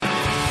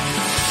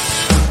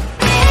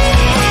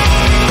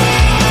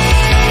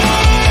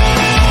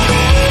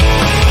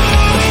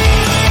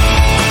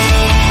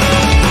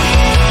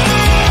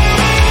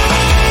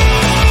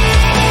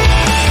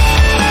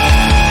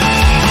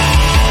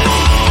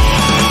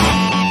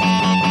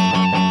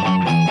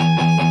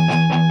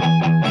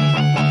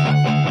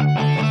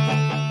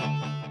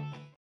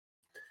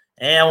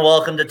And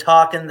welcome to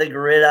Talking the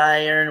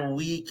Gridiron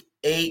Week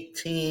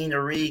 18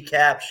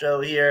 recap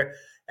show here.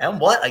 And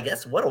what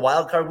a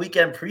wild card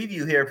weekend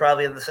preview here,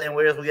 probably in the same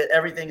way as we get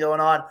everything going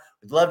on.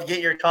 We'd love to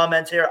get your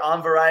comments here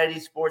on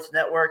Variety Sports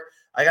Network.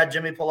 I got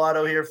Jimmy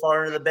Pilato here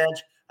far into the bench.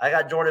 I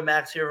got Jordan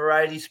Max here,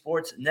 Variety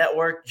Sports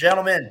Network.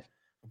 Gentlemen,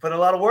 we put a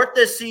lot of work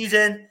this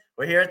season.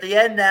 We're here at the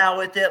end now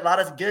with it. A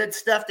lot of good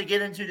stuff to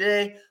get into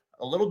today.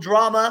 A little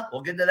drama.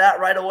 We'll get into that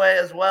right away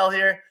as well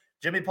here.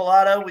 Jimmy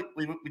Pilato,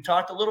 we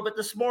talked a little bit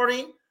this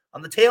morning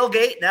on the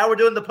tailgate. Now we're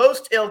doing the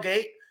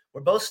post-tailgate.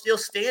 We're both still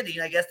standing.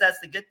 I guess that's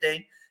the good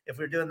thing if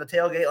we're doing the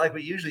tailgate like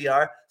we usually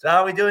are. So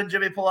how are we doing,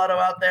 Jimmy Pilato,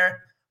 out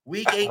there?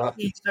 Week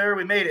 18, sir.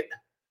 We made it.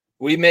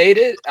 We made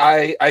it.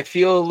 I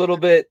feel a little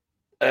bit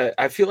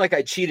I feel like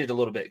I cheated a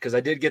little bit because I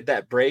did get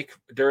that break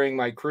during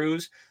my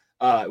cruise.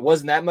 It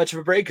wasn't that much of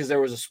a break because there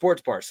was a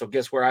sports bar. So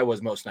guess where I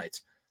was most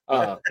nights?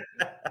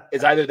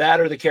 It's either that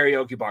or the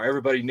karaoke bar.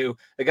 Everybody knew.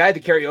 The guy at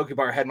the karaoke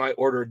bar had my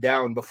order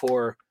down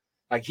before.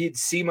 Like, he'd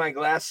see my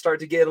glass start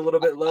to get a little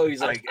bit low.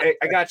 He's like, "Hey,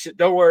 I got you.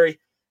 Don't worry."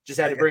 Just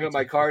had to bring up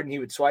my card, and he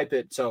would swipe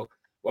it. So,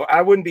 well,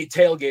 I wouldn't be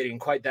tailgating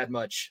quite that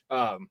much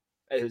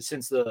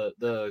since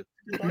the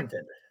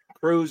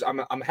cruise.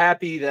 I'm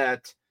happy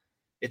that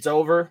it's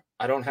over.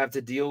 I don't have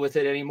to deal with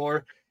it anymore.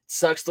 It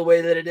sucks the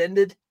way that it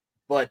ended,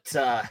 but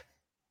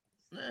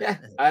yeah,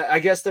 I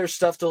guess there's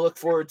stuff to look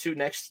forward to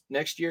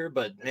next year.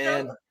 But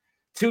man,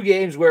 2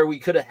 games where we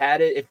could have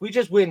had it. If we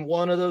just win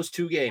one of those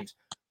 2 games,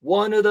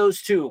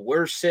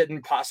 we're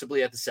sitting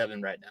possibly at the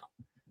 7 right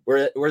now.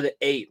 We're the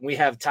 8. We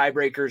have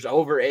tiebreakers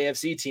over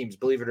AFC teams,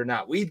 believe it or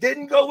not. We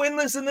didn't go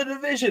winless in the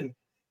division.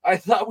 I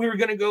thought we were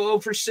going to go 0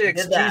 for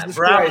 6. Jesus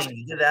Christ.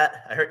 He did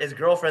that. I heard his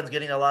girlfriend's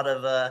getting a lot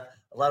of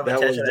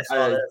attention. I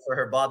saw that for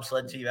her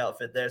bobsled team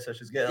outfit there, so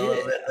she's getting a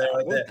little bit there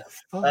with it.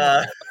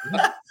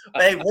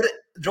 Hey,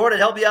 Jordan,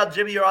 help me out.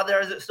 Jimmy, you're on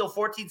there. Is it still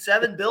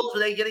 14-7? Bills, are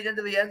they getting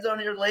into the end zone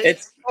here late?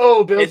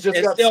 Bills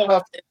just got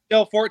stuffed. It's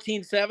still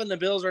 14-7. The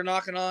Bills are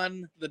knocking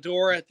on the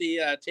door at the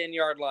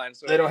 10-yard line.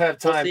 So they don't have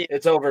time.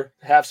 It's over.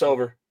 Half's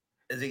over.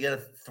 Is he going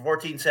to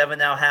 14-7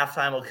 now?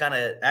 Halftime will kind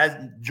of,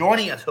 as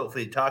joining us,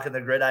 hopefully, talking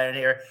the gridiron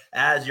here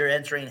as you're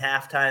entering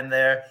halftime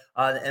there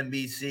on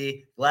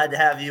NBC. Glad to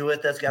have you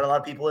with us. Got a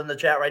lot of people in the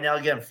chat right now.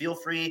 Again, feel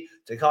free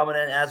to comment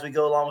in as we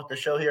go along with the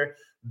show here.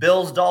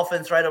 Bills,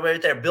 Dolphins right away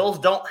right there. Bills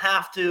don't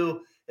have to.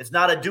 It's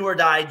not a do or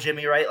die,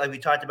 Jimmy, right? Like we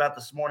talked about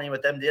this morning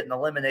with them getting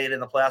eliminated in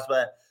the playoffs,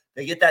 but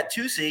they get that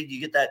 2 seed. You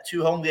get that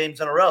 2 home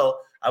games in a row.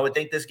 I would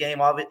think this game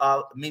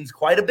means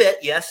quite a bit.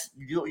 Yes,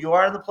 you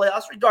are in the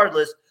playoffs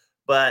regardless.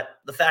 But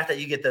the fact that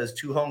you get those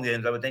 2 home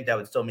games, I would think that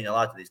would still mean a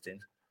lot to these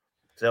teams.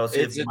 So we'll see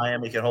if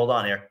Miami can hold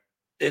on here.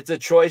 It's a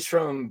choice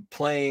from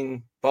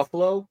playing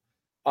Buffalo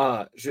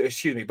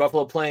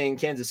playing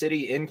Kansas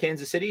City in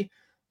Kansas City,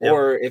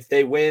 or if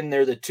they win,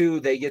 they're the 2,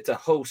 they get to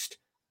host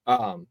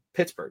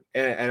Pittsburgh.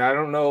 And I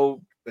don't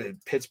know,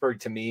 Pittsburgh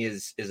to me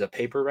is a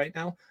paper right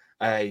now.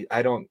 I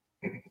don't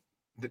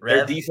 –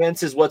 their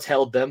defense is what's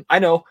held them. I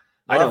know.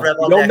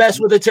 Don't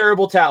mess with a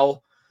terrible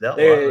towel. No,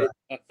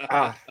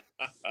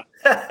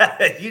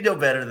 you know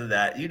better than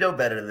that.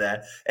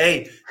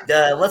 Hey,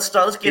 let's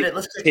get it.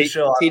 Let's take the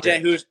show off.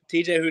 TJ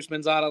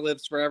Houshmandzadeh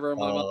lives forever in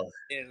my mind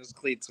in his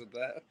cleats with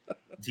that.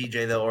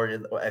 TJ, the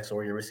Oregon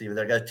ex-Oregon receiver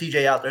there. Got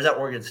TJ out. There's that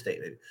Oregon State,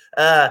 maybe.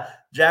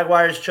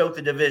 Jaguars choked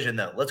the division,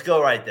 though. Let's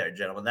go right there,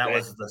 gentlemen.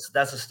 That's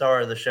the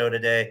star of the show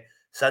today.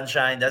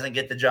 Sunshine doesn't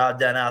get the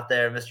job done out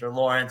there, Mr.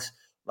 Lawrence.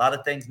 A lot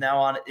of things now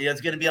on it. It's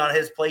going to be on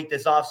his plate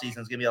this offseason.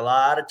 It's going to be a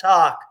lot of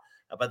talk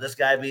about this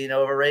guy being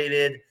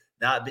overrated,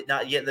 not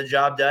getting the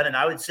job done. And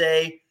I would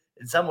say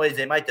in some ways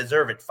they might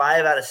deserve it.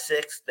 5 out of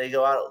 6, they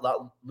go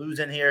out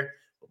losing here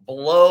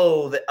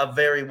below a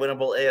very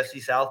winnable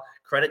AFC South.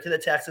 Credit to the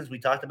Texans. We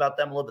talked about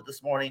them a little bit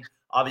this morning.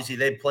 Obviously,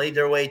 they played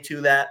their way to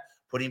that,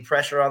 putting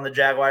pressure on the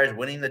Jaguars,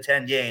 winning the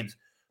 10 games.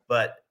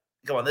 But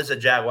come on, this is a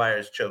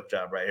Jaguars choke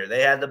job right here.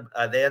 They had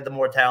the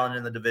more talent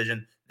in the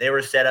division. They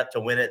were set up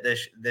to win it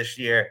this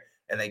year,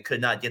 and they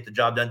could not get the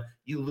job done.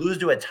 You lose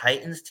to a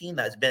Titans team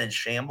that's been in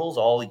shambles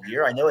all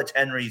year. I know it's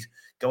Henry's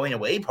going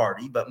away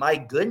party, but my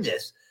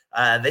goodness,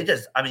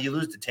 you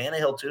lose to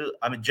Tannehill too.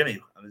 Jimmy,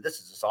 this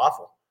is just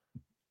awful.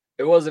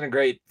 It wasn't a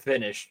great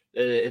finish.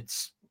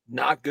 It's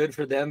not good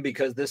for them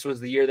because this was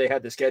the year they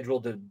had the schedule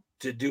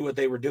to do what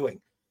they were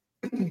doing.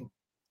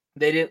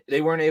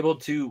 They weren't able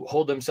to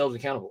hold themselves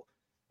accountable.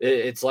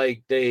 It's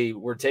like they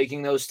were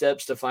taking those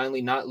steps to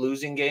finally not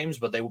losing games,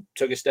 but they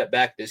took a step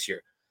back this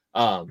year.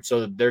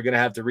 So they're going to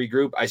have to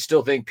regroup. I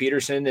still think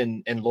Peterson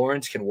and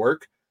Lawrence can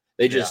work.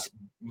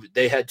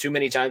 They had too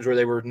many times where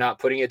they were not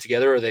putting it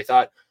together, or they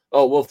thought,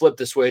 oh, we'll flip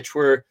the switch.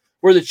 We're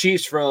the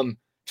Chiefs from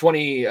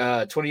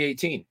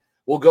 2018.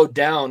 We'll go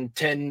down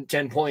 10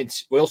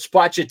 points. We'll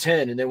spot you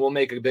 10, and then we'll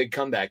make a big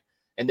comeback.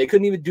 And they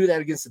couldn't even do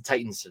that against the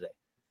Titans today.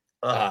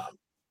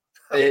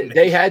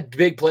 They had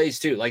big plays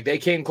too. Like, they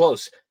came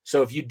close.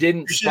 So if you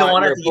didn't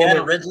spot your opponent,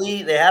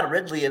 they had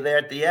Ridley in there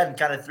at the end,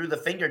 kind of through the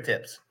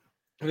fingertips.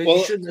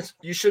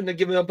 You shouldn't have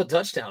given up a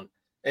touchdown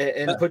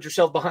and put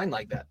yourself behind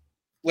like that.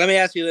 Let me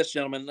ask you this,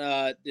 gentlemen.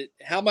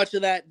 How much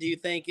of that do you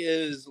think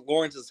is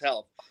Lawrence's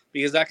health?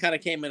 because that kind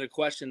of came into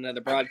question at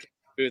the broadcast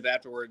booth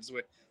afterwards.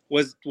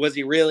 Was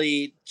he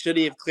really, should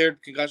he have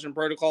cleared concussion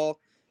protocol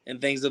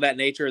and things of that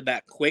nature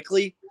that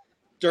quickly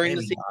during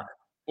the season?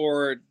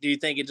 Or do you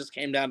think it just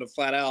came down to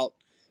flat out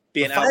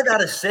being out? 5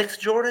 out of 6,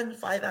 Jordan?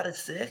 5 out of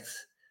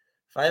 6?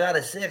 5 out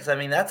of 6. I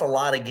mean, that's a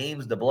lot of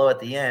games to blow at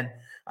the end.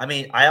 I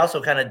mean, I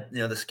also kind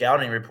of, the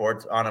scouting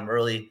reports on him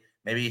early.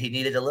 Maybe he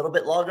needed a little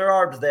bit longer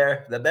arms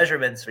there. The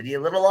measurements, we need a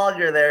little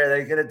longer there.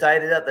 They could have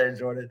tied it up there,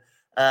 Jordan.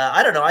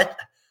 I don't know.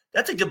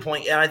 That's a good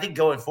point. And I think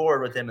going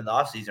forward with him in the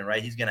offseason,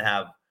 right, he's going to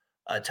have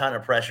a ton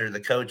of pressure.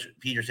 The coach,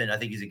 Peterson, I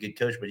think he's a good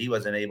coach, but he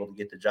wasn't able to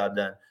get the job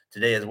done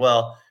today as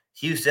well.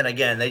 Houston,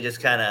 again, they just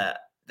kind of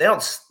 – I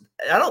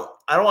don't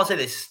want to say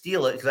they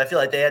steal it because I feel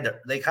like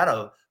they kind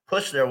of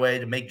push their way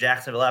to make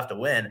Jacksonville have to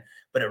win.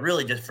 But it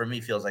really just, for me,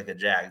 feels like a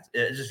Jags.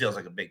 It just feels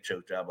like a big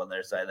choke job on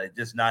their side. Like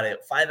just not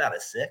 5 out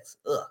of 6.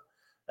 Ugh.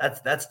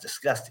 That's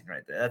disgusting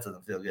right there. That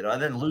doesn't feel good.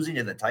 And then losing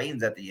to the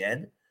Titans at the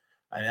end.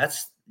 I mean,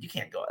 you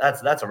can't go.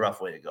 That's a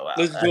rough way to go out.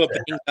 Losing to a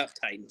banged up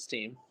Titans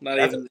team, not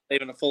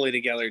even a fully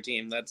together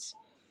team. That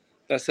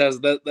says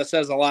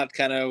a lot.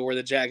 Kind of where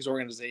the Jags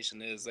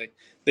organization is.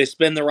 They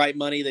spend the right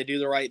money. They do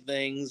the right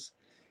things.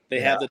 They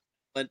have the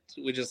talent.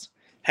 We just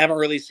haven't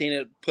really seen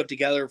it put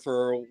together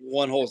for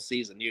one whole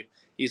season.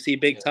 You see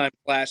big time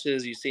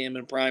flashes. You see him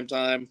in prime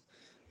time.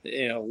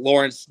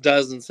 Lawrence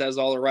does and says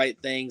all the right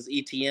things.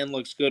 ETN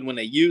looks good when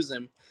they use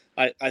him.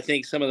 I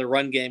think some of the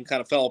run game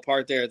kind of fell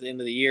apart there at the end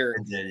of the year.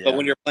 But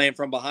when you're playing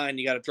from behind,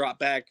 you got to drop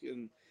back.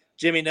 And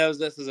Jimmy knows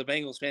this as a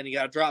Bengals fan. You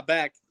got to drop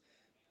back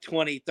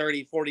 20,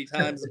 30, 40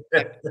 times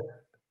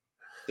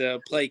to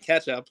play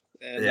catch up.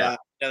 And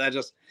that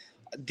just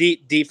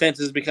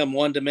defenses become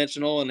one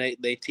dimensional, and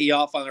they tee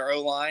off on their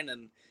O-line,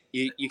 and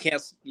you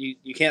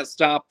can't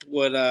stop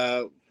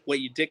what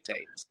you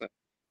dictate. So.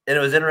 And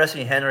it was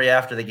interesting, Henry,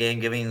 after the game,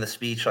 giving the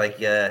speech, like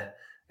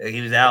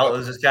he was out. It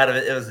was just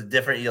it was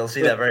different. You'll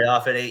see that very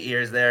often. 8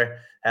 years there.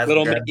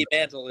 Little Mickey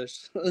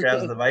Mantle-ish.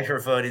 Grabs the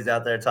microphone. He's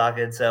out there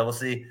talking. So we'll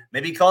see.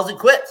 Maybe he calls it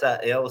quits.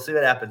 We'll see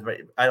what happens. But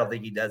I don't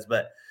think he does.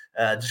 But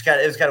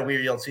it was kind of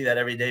weird. You don't see that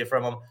every day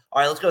from him. All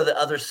right, let's go to the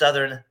other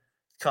Southern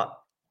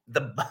Cup.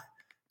 The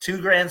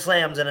 2 grand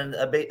slams and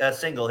a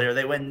single here.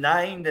 They win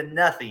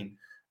 9-0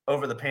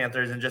 over the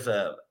Panthers, and just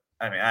I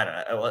don't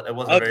know. It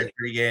wasn't a very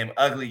pretty game.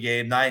 Ugly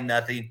game.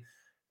 9-0.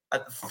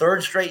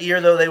 Third straight year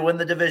though they win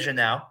the division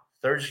now.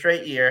 Third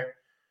straight year.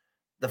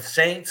 The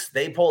Saints,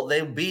 they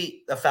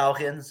beat the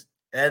Falcons.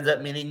 It ends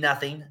up meaning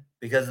nothing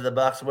because of the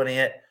Bucs winning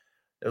it.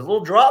 There was a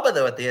little drama,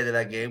 though, at the end of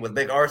that game with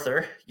Big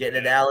Arthur getting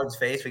in Allen's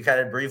face. We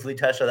kind of briefly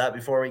touched on that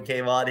before we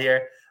came on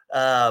here.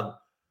 But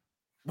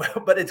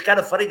it's kind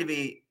of funny to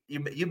me.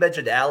 You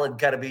mentioned Allen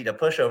kind of being a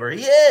pushover.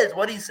 He is.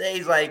 What he says,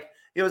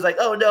 he was like,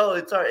 "Oh no,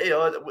 it's all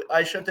right.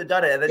 I shouldn't have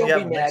done it." And then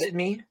Don't be mad at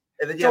me.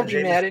 Don't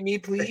be mad at me,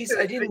 please.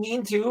 I didn't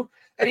mean to.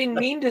 I didn't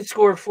mean to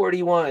score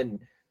 41.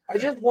 I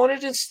just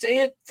wanted to stay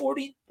at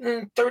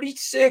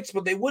 36,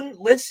 but they wouldn't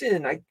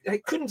listen. I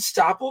couldn't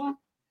stop them.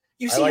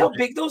 You see how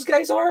big those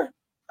guys are?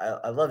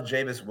 I love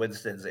Jameis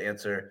Winston's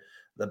answer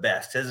the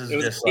best. His is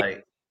just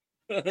like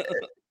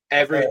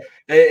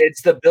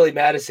it's the Billy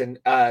Madison.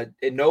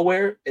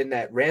 Nowhere in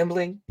that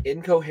rambling,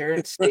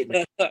 incoherent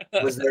statement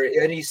was there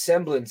any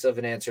semblance of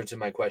an answer to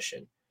my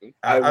question.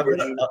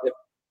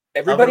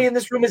 Everybody in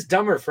this room is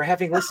dumber for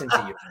having listened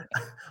to you.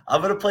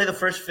 I'm gonna play the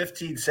first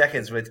 15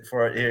 seconds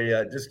for it here.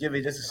 Yeah, just give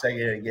me just a second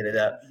to get it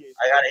up. I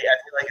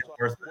feel like it's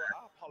worth it.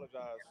 I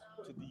apologize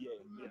to DA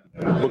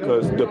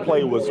because the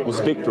play was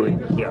victory.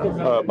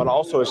 But I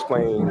also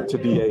explained to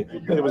DA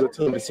that it was a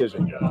team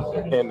decision.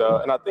 And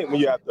I think when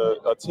you have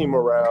a team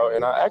morale,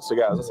 and I asked the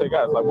guys, I say,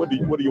 guys, what do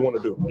you want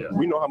to do?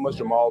 We know how much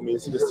Jamal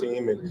means to this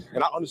team, and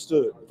I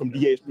understood from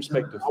DA's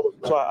perspective.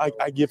 So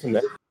I give him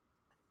that.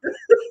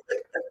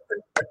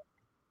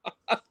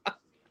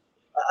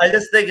 I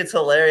just think it's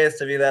hilarious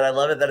to me that I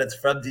love it that it's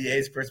from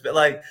DA's perspective.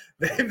 Like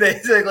they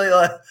basically,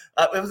 it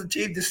was a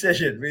team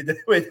decision. We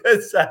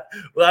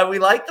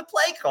like the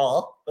play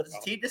call, but it's a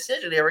team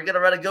decision here. We're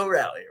gonna run a go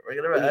route here. We're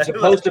gonna run. It was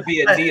supposed to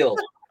be a kneel.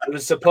 It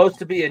was supposed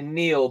to be a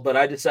kneel, but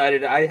I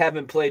decided I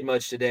haven't played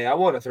much today. I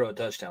want to throw a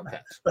touchdown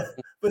pass.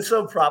 But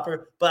so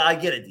proper. But I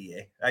get it,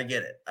 DA. I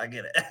get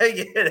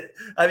it.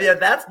 I mean,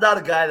 that's not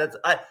a guy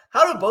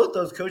how do both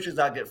those coaches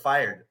not get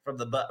fired from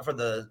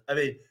the? I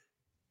mean.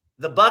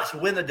 The Bucs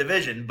win the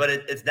division, but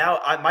it's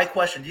now my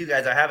question to you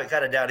guys. I have it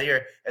kind of down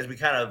here as we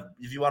kind of,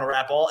 if you want to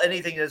wrap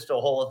anything as to a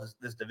whole of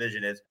this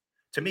division is,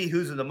 to me,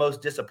 who's the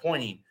most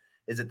disappointing?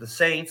 Is it the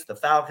Saints, the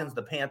Falcons,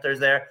 the Panthers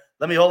there?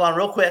 Let me hold on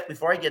real quick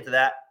before I get to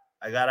that.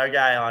 I got our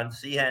guy on,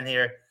 C-Hen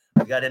here.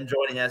 We got him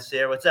joining us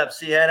here. What's up,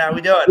 C-Hen? How we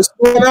doing? What's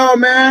going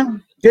on,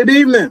 man? Good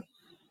evening.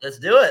 Let's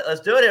do it.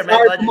 Let's do it here,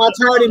 man. Sorry for my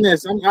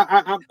tardiness.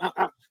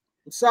 I'm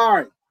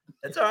sorry.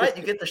 It's all right.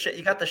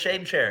 You got the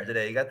shame chair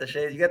today. You got the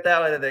shame. You got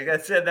that one today. You got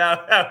to sit down.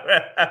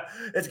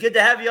 It's good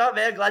to have you on,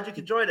 man. Glad you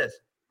could join us.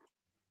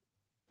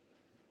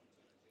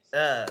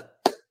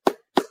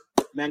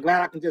 Man,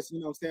 glad I can just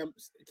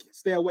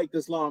stay awake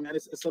this long, man.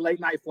 It's a late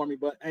night for me,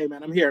 but hey,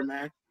 man, I'm here,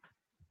 man.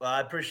 Well,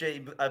 I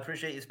appreciate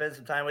you spending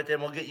some time with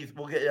him. We'll get you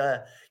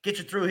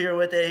through here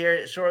with it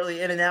here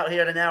shortly. In and out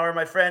here in an hour,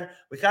 my friend.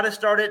 We kind of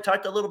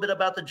talked a little bit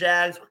about the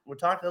Jags. We're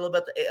talking a little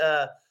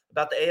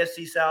about the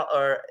AFC South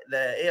or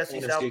the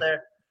AFC South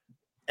there.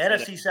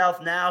 NFC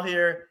South now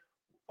here.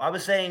 I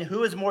was saying,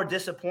 who is more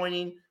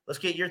disappointing? Let's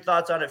get your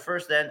thoughts on it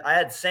first. Then I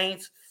had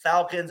Saints,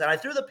 Falcons, and I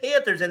threw the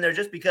Panthers in there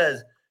just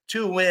because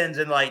 2 wins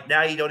and like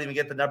now you don't even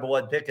get the number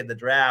 1 pick in the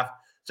draft.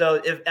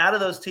 So if out of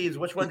those teams,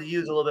 which one do you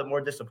use a little bit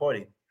more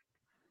disappointing?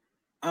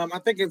 I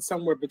think it's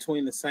somewhere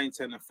between the Saints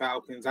and the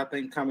Falcons. I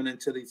think coming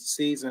into the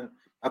season,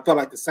 I felt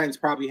like the Saints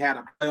probably had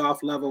a playoff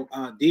level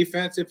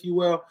defense, if you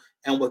will.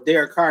 And with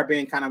Derek Carr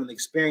being kind of an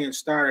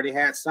experienced starter, they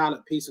had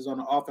solid pieces on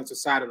the offensive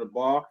side of the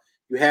ball.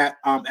 You had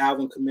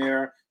Alvin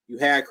Kamara, you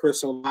had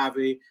Chris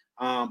Olave,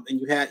 and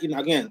you had,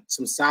 again,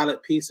 some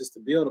solid pieces to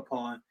build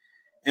upon.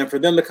 And for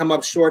them to come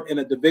up short in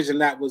a division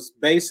that was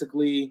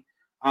basically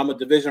a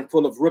division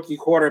full of rookie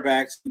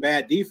quarterbacks and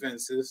bad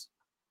defenses,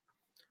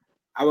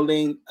 I would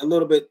lean a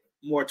little bit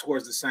more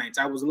towards the Saints.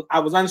 I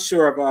was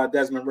unsure of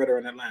Desmond Ridder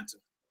in Atlanta.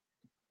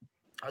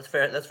 That's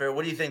fair.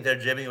 What do you think there,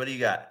 Jimmy? What do you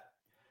got?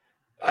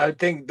 I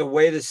think the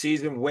way the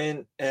season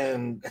went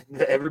and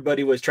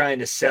everybody was trying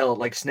to sell,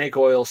 like snake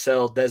oil,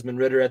 sell Desmond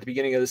Ridder at the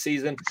beginning of the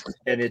season,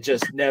 and it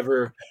just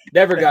never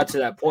got to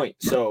that point.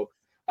 So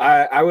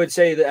I would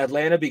say that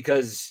Atlanta,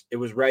 because it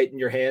was right in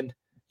your hand.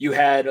 You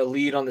had a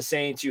lead on the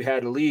Saints. You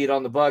had a lead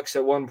on the Bucs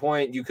at one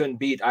point. You couldn't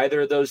beat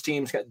either of those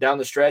teams down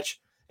the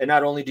stretch. And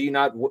not only do you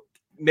not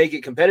make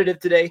it competitive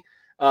today,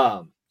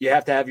 you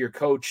have to have your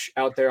coach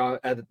out there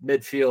at the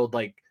midfield,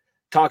 like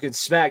talking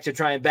smack to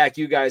try and back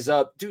you guys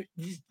up. Dude,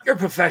 you're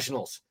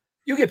professionals.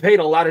 You get paid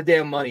a lot of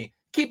damn money.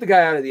 Keep the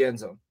guy out of the end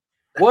zone.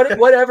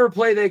 Whatever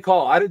play they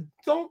call.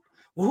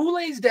 Who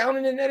lays down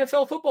in an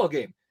NFL football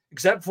game?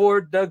 Except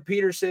for Doug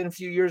Peterson a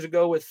few years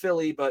ago with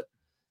Philly, but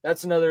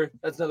that's another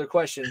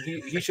question.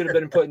 He should have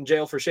been put in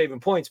jail for shaving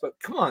points, but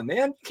come on,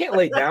 man. You can't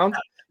lay down.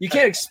 You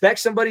can't expect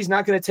somebody's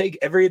not going to take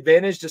every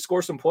advantage to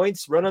score some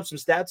points, run up some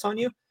stats on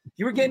you.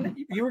 You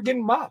were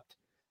getting mopped.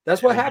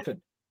 That's what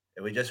happened.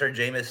 We just heard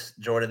Jameis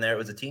Jordan there. It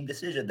was a team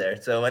decision there.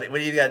 So what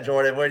do you got,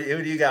 Jordan?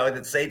 Who do you got with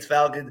it? Saints,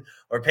 Falcons,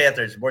 or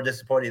Panthers? More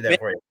disappointing there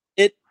for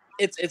you.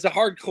 It's a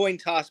hard coin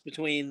toss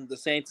between the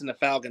Saints and the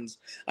Falcons.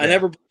 I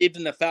never believed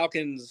in the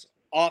Falcons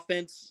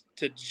offense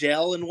to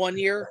gel in one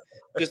year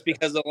just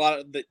because of a lot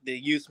of the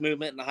youth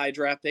movement and the high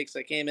draft picks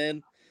that came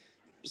in.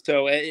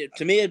 So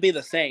to me, it'd be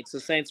the Saints. The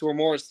Saints were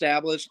more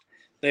established.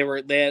 They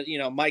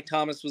had, Mike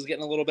Thomas was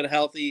getting a little bit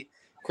healthy.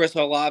 Chris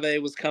Olave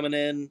was coming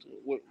in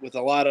with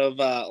a lot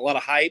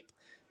of hype.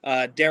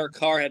 Derek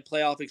Carr had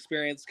playoff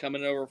experience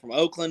coming over from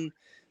Oakland.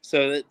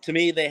 So to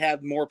me, they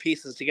had more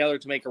pieces together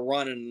to make a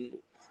run in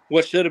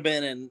what should have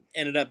been and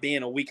ended up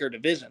being a weaker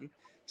division.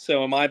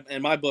 So in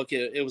my book,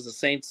 it was the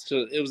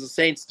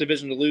Saints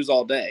division to lose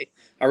all day.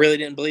 I really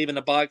didn't believe in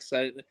the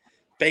Bucs.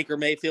 Baker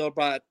Mayfield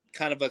brought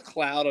kind of a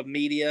cloud of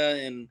media,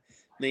 and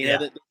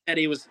that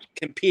he was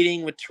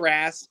competing with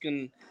Trask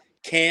and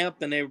Camp,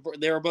 and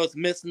they were both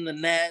missing the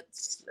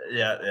nets.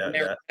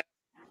 Yeah.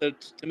 So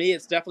to me,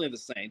 it's definitely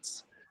the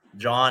Saints.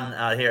 John,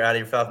 out of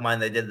your Falcon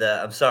mind, they did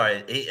the. I'm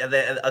sorry.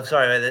 I'm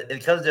sorry.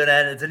 It comes to an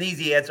end. It's an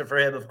easy answer for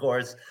him, of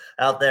course,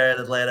 out there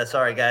in Atlanta.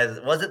 Sorry, guys.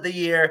 It wasn't the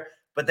year,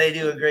 but they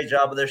do a great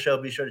job with their show.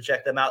 Be sure to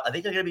check them out. I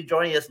think they're going to be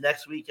joining us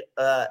next week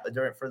for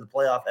the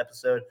playoff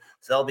episode,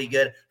 so that'll be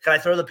good. Can I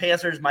throw the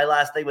Panthers? My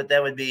last thing with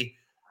them would be,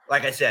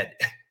 like I said,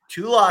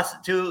 2 losses.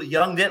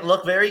 Young didn't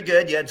look very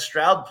good. You had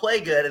Stroud play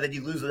good, and then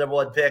you lose the number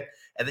 1 pick,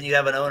 and then you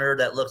have an owner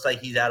that looks like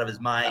he's out of his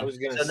mind. I was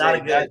going to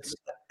say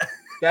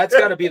that's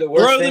got to be the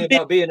worst thing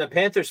about being a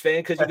Panthers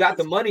fan, because you got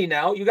the money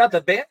now, you got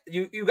the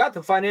you got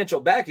the financial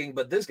backing,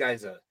 but this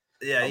guy's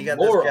you got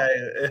moron.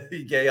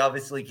 This guy. He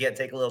obviously can't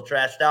take a little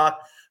trash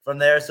talk from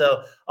there.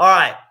 So all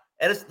right,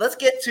 and let's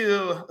get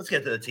to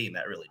the team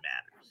that really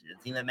matters.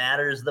 The team that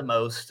matters the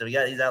most. So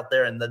he's out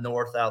there in the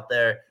north, out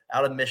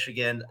of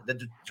Michigan, the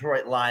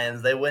Detroit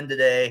Lions. They win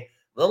today.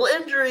 Little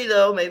injury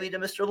though, maybe to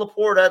Mr.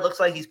 Laporta. It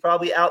looks like he's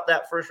probably out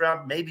that first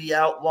round, maybe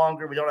out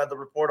longer. We don't have the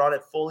report on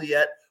it fully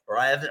yet, or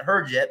I haven't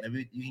heard yet.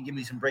 Maybe you can give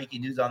me some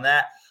breaking news on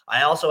that.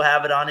 I also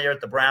have it on here at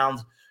the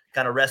Browns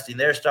kind of resting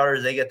their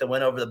starters. They get the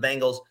win over the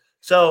Bengals.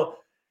 So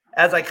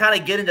as I kind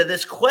of get into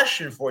this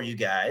question for you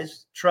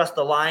guys, trust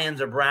the Lions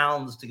or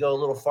Browns to go a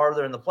little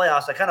farther in the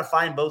playoffs. I kind of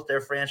find both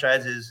their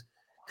franchises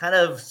kind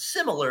of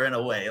similar in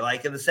a way,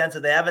 like in the sense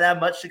that they haven't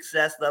had much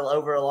success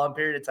over a long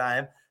period of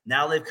time.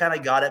 Now they've kind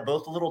of got it,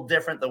 both a little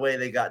different the way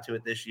they got to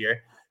it this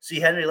year. See,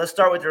 Henry, let's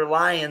start with your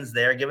Lions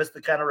there. Give us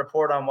the kind of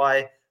report on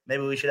why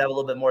maybe we should have a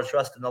little bit more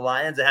trust in the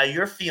Lions and how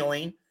you're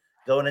feeling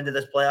going into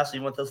this playoffs,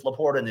 even with this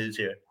Laporta news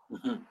here.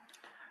 Mm-hmm.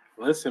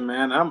 Listen,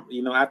 man,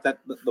 after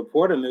the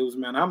Laporta news,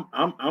 man, I'm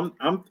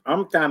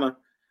kind of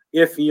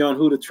iffy on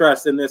who to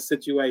trust in this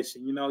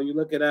situation. You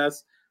look at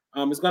us.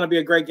 It's going to be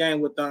a great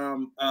game with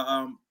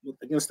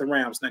against the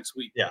Rams next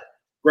week. Yeah.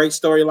 Great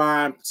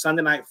storyline.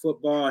 Sunday night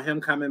football,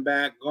 him coming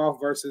back, golf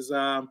versus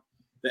the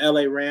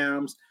LA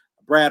Rams.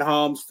 Brad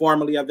Holmes,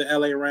 formerly of the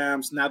LA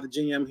Rams, now the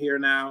GM here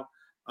now.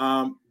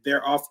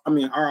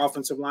 Our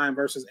offensive line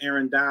versus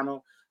Aaron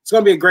Donald. It's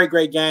going to be a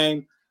great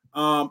game.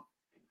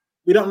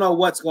 We don't know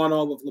what's going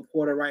on with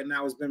Laporta right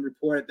now. It's been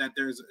reported that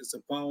it's a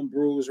bone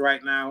bruise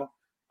right now,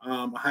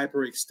 a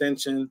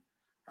hyperextension,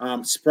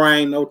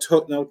 sprain, no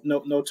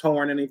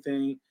torn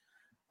anything.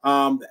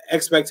 The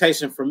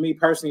expectation for me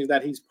personally is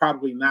that he's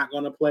probably not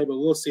going to play, but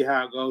we'll see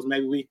how it goes.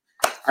 Maybe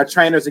our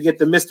trainers will get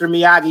the Mr.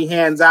 Miyagi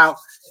hands out,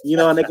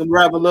 and they can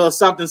rub a little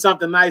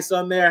something nice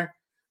on there,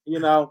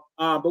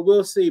 but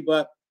we'll see.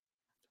 But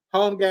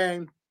home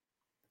game,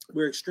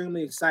 we're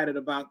extremely excited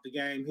about the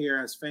game here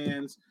as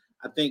fans.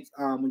 I think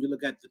when you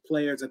look at the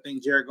players, I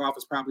think Jared Goff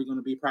is probably going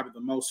to be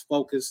the most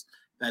focused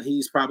that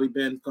he's probably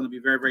been, going to be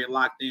very, very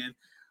locked in.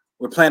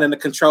 We're playing in a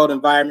controlled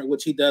environment,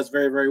 which he does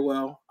very, very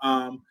well.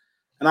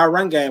 And our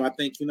run game, I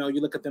think, you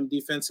look at them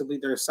defensively,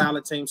 they're a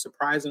solid team,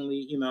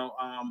 surprisingly,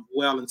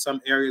 well in some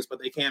areas, but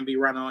they can be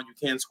run on. You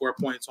can score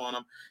points on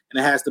them, and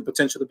it has the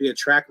potential to be a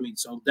track meet.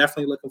 So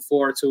definitely looking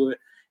forward to it.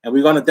 And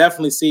we're going to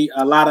definitely see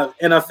a lot of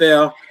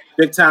NFL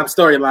big-time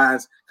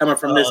storylines coming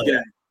from this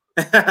game.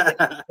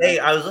 Hey,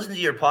 I was listening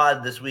to your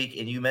pod this week,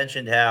 and you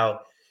mentioned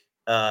how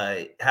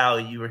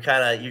you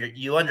were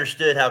you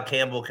understood how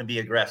Campbell can be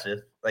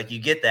aggressive. Like, you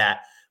get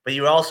that. But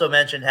you also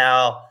mentioned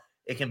how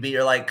it can be,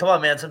 you're like, come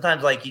on, man.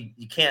 Sometimes, like,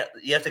 you can't,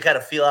 you have to kind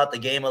of feel out the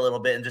game a little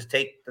bit and just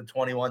take the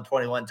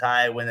 21-21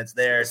 tie when it's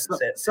there.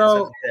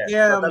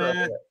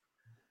 Man.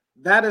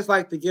 That is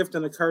like the gift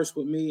and the curse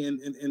with me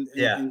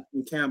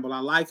and Campbell. I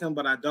like him,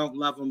 but I don't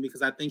love him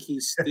because I think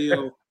he's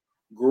still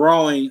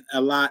growing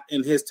a lot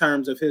in his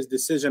terms of his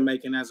decision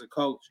making as a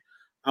coach.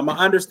 I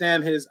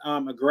understand his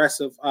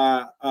aggressive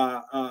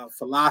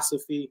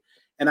philosophy,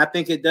 and I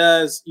think it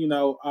does.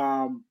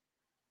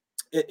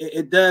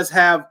 It does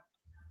have.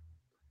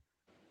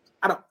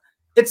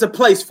 It's a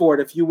place for it,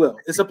 if you will.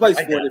 It's a place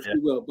for it, if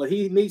you will. But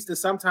he needs to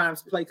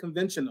sometimes play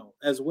conventional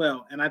as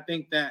well. And I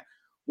think that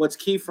what's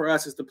key for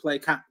us is to play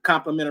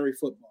complementary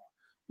football.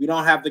 We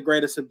don't have the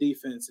greatest of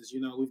defenses.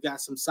 We've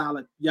got some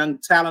solid young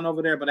talent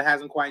over there, but it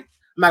hasn't quite.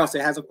 I'm not gonna say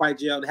it hasn't quite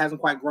gelled. It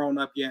hasn't quite grown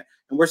up yet,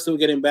 and we're still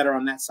getting better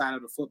on that side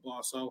of the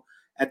football. So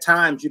at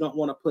times you don't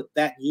want to put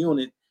that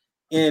unit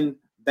in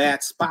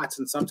bad spots.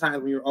 And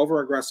sometimes when you're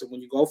over aggressive,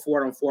 when you go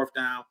for it on fourth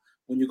down,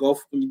 when you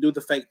do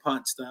the fake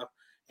punt stuff,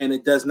 and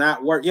it does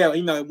not work. Yeah,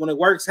 when it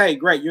works, hey,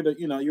 great, you're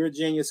a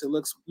genius. It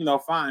looks,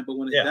 fine. But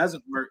when it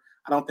doesn't work,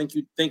 I don't think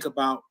you think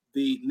about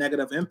the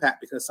negative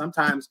impact, because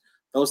sometimes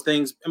those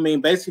things,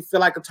 basically feel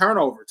like a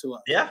turnover to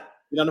us. Yeah.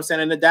 You know what I'm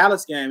saying? In the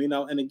Dallas game,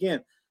 and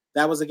again,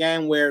 that was a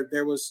game where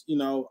there was,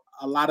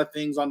 a lot of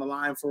things on the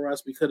line for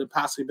us. We could have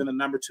possibly been a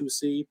number 2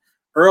 seed.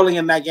 Early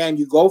in that game,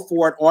 you go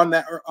for it on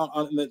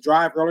the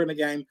drive early in the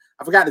game.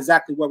 I forgot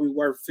exactly where we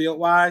were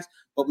field-wise,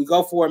 but we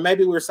go for it.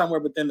 Maybe we're somewhere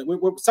within the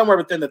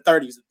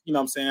 30s. You know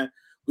what I'm saying?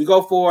 We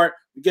go for it.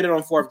 We get it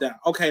on fourth down.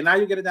 Okay, now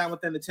you get it down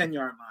within the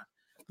 10-yard line.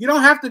 You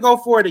don't have to go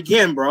for it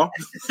again, bro.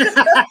 That's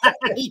what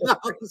I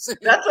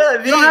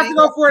mean. You don't have to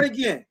go for it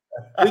again.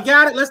 We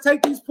got it. Let's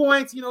take these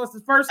points. It's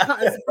the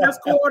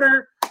first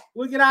quarter.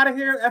 We'll get out of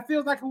here. That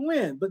feels like a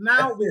win. But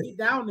now we get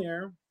down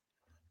there.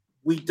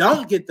 We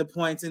don't get the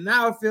points, and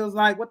now it feels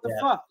like, what the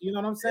fuck? You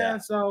know what I'm saying? Yeah.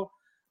 So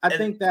I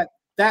think that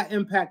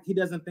impact he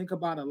doesn't think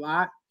about a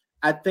lot.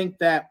 I think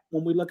that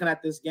when we're looking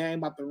at this game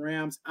about the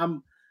Rams,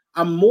 I'm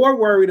more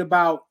worried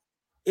about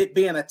it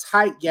being a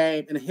tight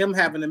game and him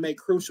having to make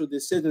crucial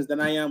decisions than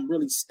I am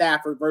really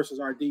Stafford versus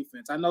our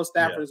defense. I know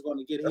Stafford is going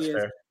to get his.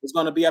 Fair. It's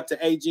going to be up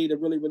to AG to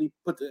really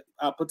put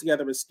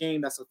together a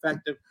scheme that's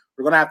effective.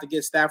 We're going to have to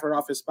get Stafford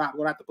off his spot. We're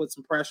going to have to put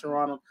some pressure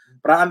on him.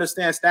 But I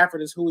understand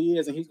Stafford is who he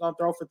is, and he's going to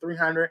throw for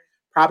 300,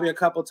 probably a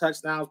couple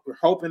touchdowns. We're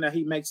hoping that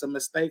he makes a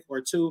mistake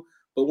or two.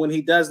 But when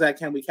he does that,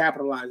 can we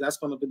capitalize? That's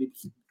going to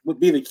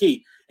be the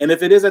key. And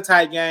if it is a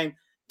tight game,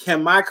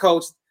 can my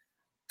coach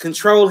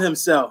control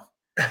himself?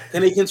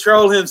 Can he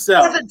control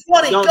himself?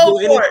 20, don't go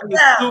do for anything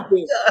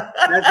stupid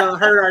that's gonna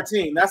hurt our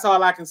team. That's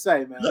all I can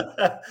say, man.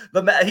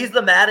 He's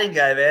the Madden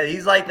guy, man.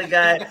 He's like the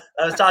guy.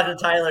 I was talking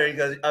to Tyler. He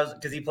goes,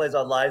 because he plays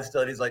online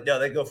still. And he's like, no,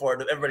 they go for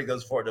it. Everybody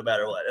goes for it no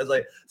matter what. It's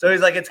like, so he's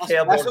like, it's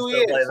Campbell. That's who he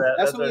is.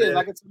 That's who he is.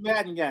 Like, it's a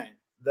Madden game.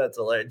 That's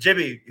hilarious.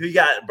 Jimmy, who you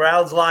got?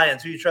 Browns,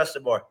 Lions. Who you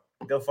trusted more?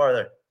 Go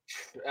farther.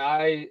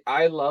 I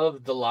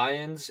love the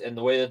Lions and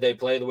the way that they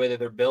play, the way that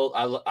they're built.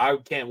 I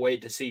can't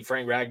wait to see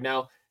Frank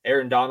Ragnow,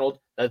 Aaron Donald.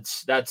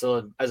 That's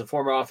as a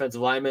former offensive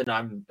lineman,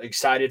 I'm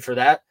excited for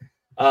that.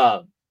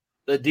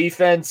 The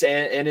defense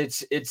and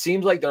it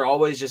seems like they're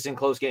always just in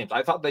close games.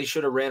 I thought they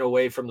should have ran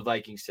away from the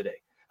Vikings today.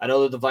 I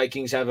know that the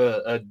Vikings have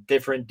a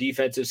different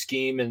defensive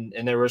scheme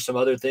and there were some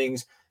other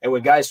things. And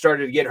when guys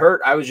started to get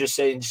hurt, I was just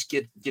saying, just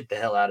get the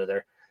hell out of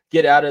there.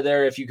 Get out of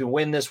there. If you can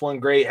win this one,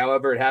 great.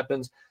 However it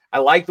happens. I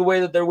like the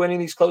way that they're winning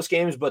these close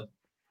games, but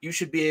you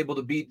should be able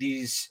to beat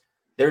these.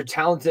 They're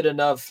talented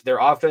enough. Their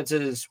offense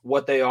is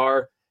what they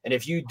are. And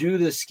if you do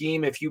the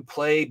scheme, if you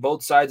play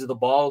both sides of the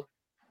ball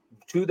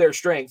to their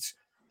strengths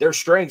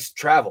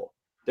travel.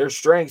 Their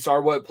strengths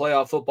are what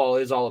playoff football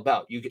is all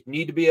about. You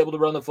need to be able to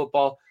run the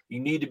football. You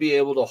need to be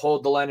able to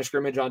hold the line of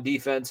scrimmage on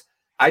defense.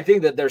 I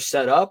think that they're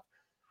set up.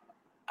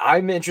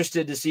 I'm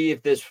interested to see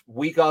if this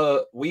week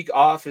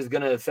off is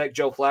going to affect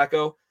Joe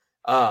Flacco.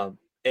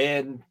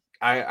 And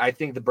I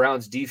think the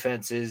Browns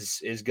defense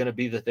is going to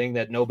be the thing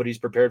that nobody's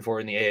prepared for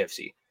in the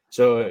AFC.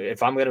 So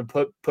if I'm going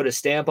to put a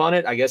stamp on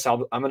it, I guess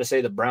I'm going to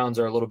say the Browns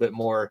are a little bit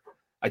more.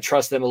 I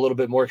trust them a little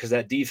bit more because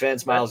that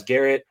defense, Myles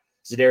Garrett,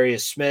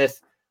 Zadarius Smith,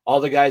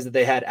 all the guys that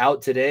they had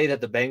out today that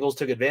the Bengals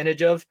took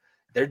advantage of,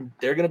 they're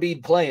going to be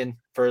playing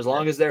for as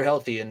long as they're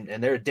healthy,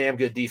 and they're a damn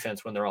good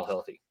defense when they're all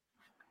healthy.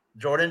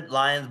 Jordan,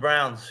 Lions,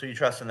 Browns, who you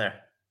trusting there?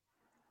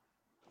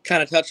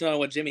 Kind of touching on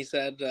what Jimmy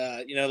said,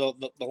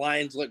 the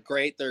Lions look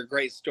great. They're a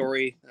great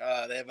story.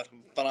 They have a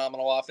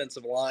phenomenal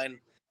offensive line.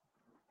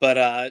 But,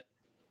 I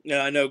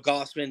know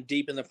Goff's been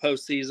deep in the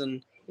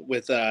postseason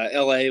with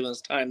L.A. when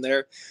it's time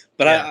there.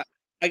 But yeah.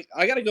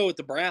 I got to go with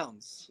the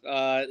Browns.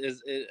 And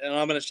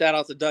I'm going to shout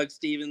out to Doug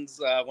Stevens,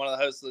 one of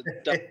the hosts of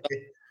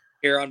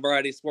here on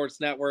Variety Sports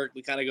Network.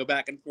 We kind of go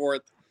back and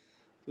forth.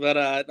 But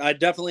I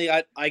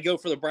go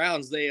for the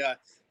Browns.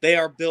 They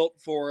are built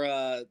for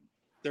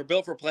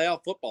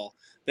playoff football.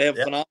 They have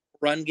a phenomenal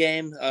run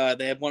game.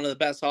 They have one of the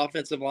best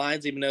offensive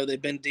lines, even though they've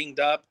been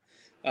dinged up.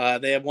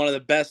 They have one of the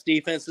best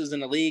defenses in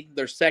the league.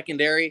 Their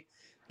secondary,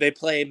 they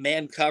play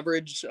man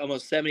coverage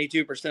almost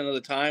 72% of the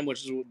time,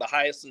 which is the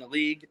highest in the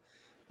league.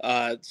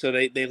 So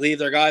they leave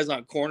their guys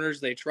on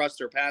corners. They trust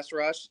their pass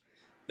rush.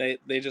 They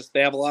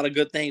have a lot of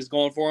good things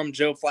going for them.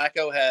 Joe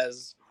Flacco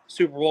has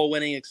Super Bowl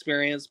winning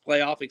experience,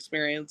 playoff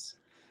experience.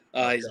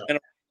 He's been in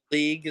the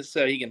league,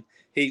 so he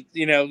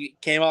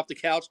came off the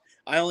couch.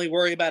 I only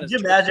worry about Could you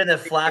imagine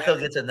if Flacco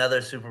gets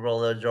another Super Bowl,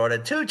 though,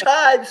 Jordan?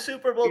 2-time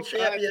Super Bowl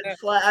champion.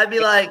 I'd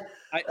be like,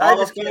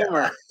 Hall of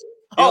Famer.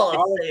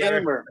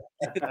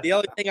 The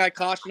only thing I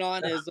caution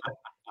on is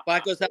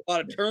Flacco's had a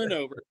lot of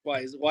turnovers.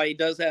 Why he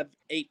does have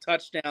 8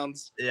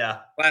 touchdowns.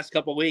 Last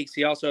couple of weeks,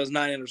 he also has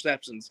 9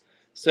 interceptions.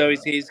 So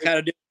he's kind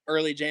of doing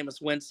early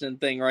Jameis Winston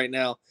thing right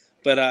now.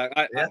 But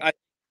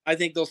I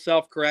think they'll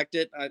self-correct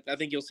it. I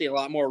think you'll see a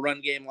lot more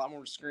run game, a lot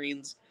more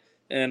screens.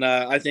 And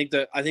I think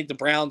the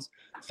Browns,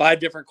 5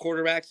 different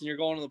quarterbacks, and you're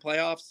going to the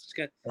playoffs.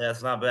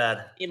 It's not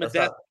bad.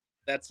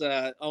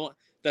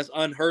 That's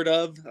unheard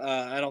of.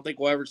 I don't think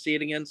we'll ever see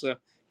it again. So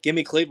give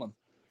me Cleveland.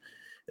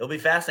 It'll be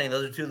fascinating.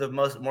 Those are two of the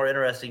more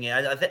interesting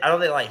games. I don't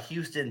think like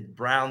Houston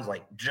Browns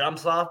like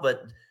jumps off,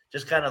 but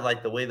just kind of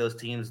like the way those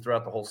teams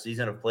throughout the whole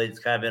season have played. It's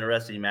kind of an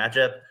interesting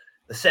matchup.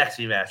 The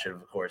sexy matchup,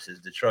 of course, is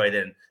Detroit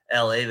and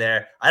LA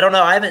there. I don't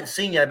know. I haven't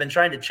seen you. I've been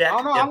trying to check.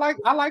 I don't know.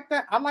 I like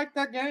that. I like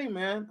that game,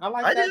 man. I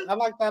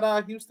like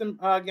that Houston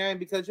game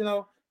because,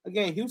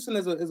 again, Houston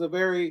is a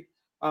very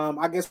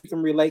I guess we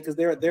can relate because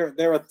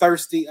they're a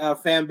thirsty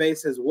fan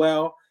base as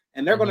well.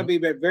 And they're going to be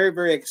very,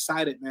 very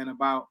excited, man,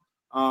 about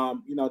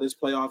this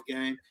playoff game.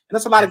 And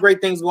there's a lot of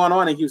great things going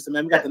on in Houston,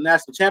 man. We got the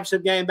national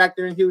championship game back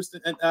there in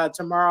Houston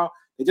tomorrow.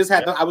 They just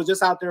had I was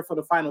just out there for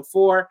the Final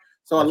Four.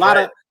 So a lot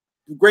of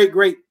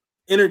great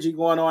energy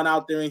going on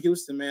out there in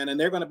Houston, man, and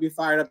they're going to be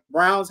fired up.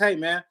 Browns, hey,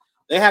 man,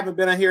 they haven't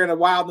been here in a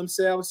while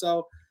themselves.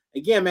 So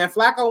again, man,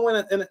 Flacco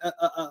went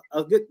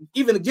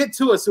even to get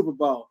to a Super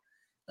Bowl.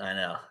 I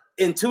know.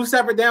 In 2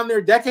 separate damn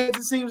near decades,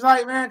 it seems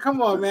like, man.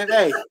 Come on, man.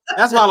 Hey,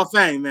 that's Hall of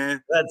Fame,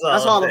 man.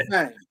 That's Hall of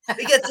Fame.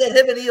 He gets it.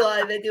 Him and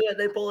Eli, they do it.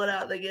 They pull it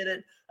out. They get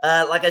it.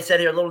 Like I said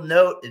here, a little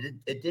note.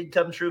 It did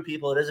come true,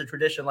 people. It is a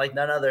tradition like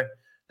none other.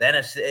 The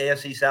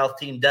AFC South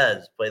team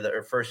does play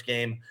their first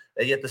game.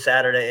 They get the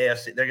Saturday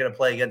AFC. They're going to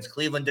play against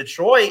Cleveland.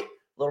 Detroit,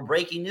 little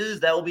breaking news.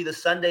 That will be the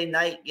Sunday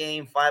night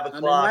game, 5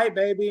 o'clock. Sunday night,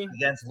 baby.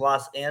 Against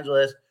Los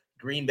Angeles.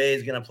 Green Bay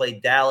is going to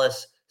play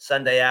Dallas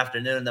Sunday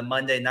afternoon. The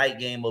Monday night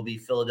game will be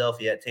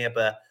Philadelphia at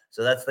Tampa.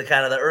 So that's the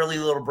kind of the early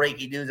little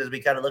breaking news as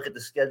we kind of look at the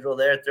schedule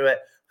there through it.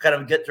 Kind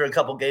of get through a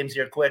couple games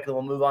here quick, and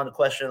we'll move on to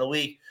question of the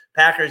week.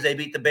 Packers, they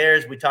beat the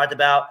Bears. We talked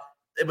about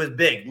it was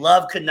big.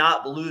 Love could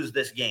not lose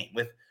this game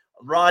with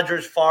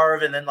Rodgers,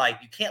 Favre, and then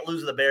you can't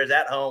lose the Bears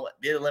at home,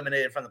 get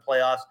eliminated from the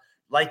playoffs.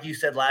 Like you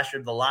said last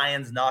year, the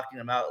Lions knocking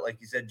them out. Like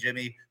you said,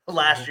 Jimmy,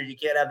 last year, you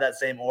can't have that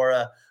same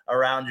aura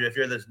around you if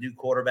you're this new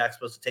quarterback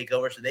supposed to take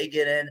over. So they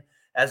get in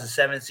as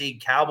a 7th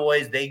seed.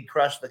 Cowboys, they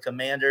crush the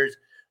Commanders.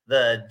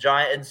 The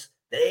Giants,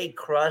 they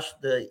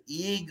crushed the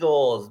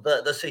Eagles.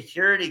 The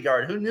security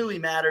guard, who knew he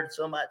mattered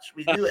so much?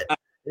 We knew it.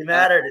 He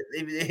mattered.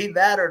 He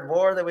mattered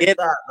more than we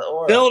thought. The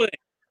aura. Building.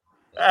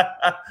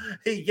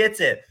 He gets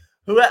it.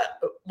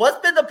 What's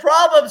been the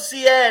problem,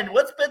 CN?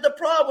 What's been the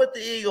problem with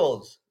the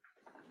Eagles?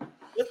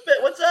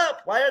 What's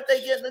up? Why aren't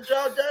they getting the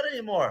job done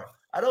anymore?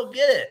 I don't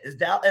get it. Is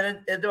Dallas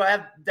and do I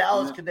have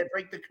Dallas? Can they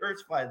break the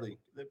curse finally?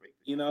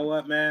 You know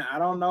what, man? I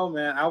don't know,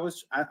 man.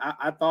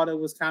 I thought it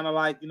was kind of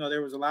like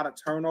there was a lot of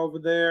turnover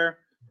there.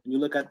 When you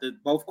look at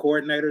both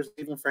coordinators,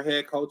 even for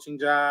head coaching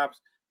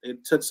jobs, they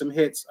took some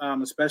hits,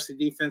 especially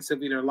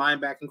defensively. Their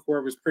linebacking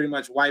core was pretty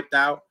much wiped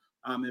out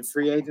in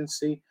free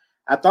agency.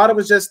 I thought it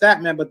was just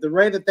that, man. But the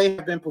way that they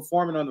have been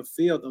performing on the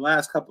field the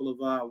last couple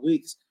of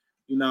weeks,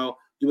 you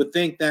would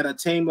think that a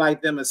team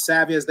like them, as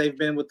savvy as they've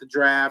been with the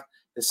draft,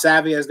 as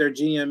savvy as their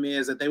GM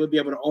is, that they would be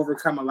able to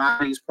overcome a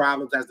lot of these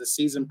problems as the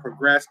season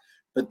progressed.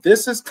 But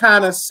this is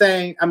kind of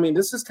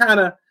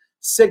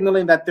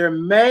signaling that there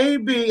may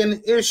be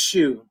an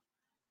issue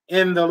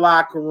in the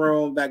locker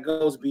room that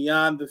goes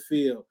beyond the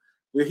field.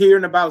 We're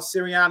hearing about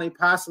Sirianni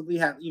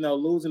possibly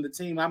losing the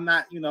team. I'm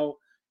not,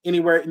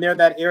 anywhere near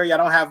that area. I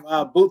don't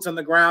have boots on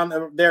the ground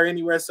there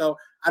anywhere, so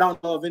I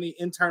don't know of any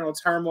internal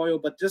turmoil.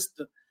 But just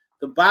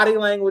the body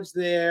language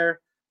there,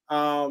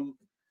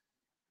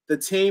 the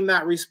team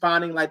not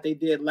responding like they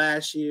did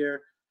last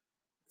year,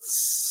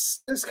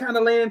 it's kind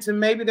of leading to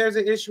maybe there's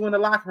an issue in the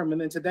locker room.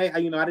 And then today, I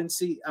didn't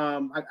see,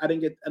 I didn't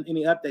get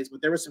any updates,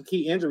 but there were some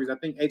key injuries. I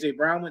think AJ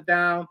Brown went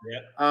down. Yeah.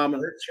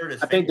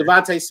 I think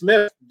Devontae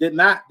Smith did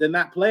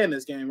not play in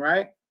this game,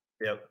 right?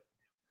 Yep.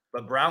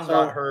 But Brown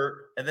got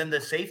hurt, and then the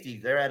safety,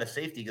 they had a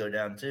safety go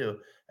down too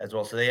as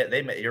well. So they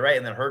you're right,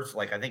 and then Hurts,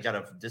 I think, got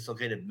a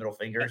dislocated middle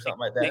finger or something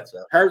like that.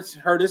 So Hurts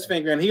hurt his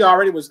finger, and he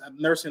already was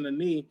nursing a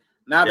knee.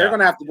 Now they're going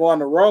to have to go on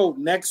the road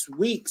next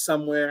week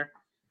somewhere.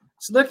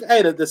 So look,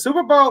 hey, the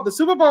Super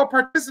Bowl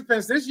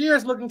participants this year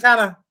is looking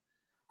kind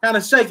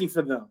of shaky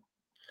for them.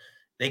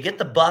 They get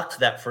the Bucs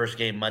that first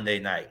game Monday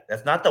night.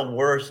 That's not the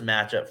worst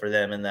matchup for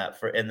them in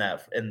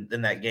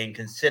that game,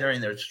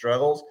 considering their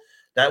struggles.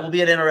 That will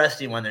be an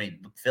interesting one. I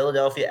mean,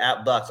 Philadelphia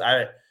at Bucs.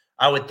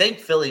 I would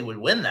think Philly would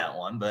win that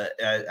one, but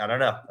I don't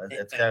know.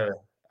 It's kind of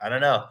I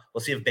don't know.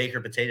 We'll see if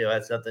Baker Potato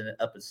has something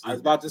up his sleeve. I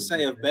was about to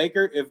say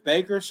if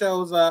Baker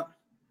shows up.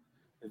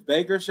 If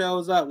Baker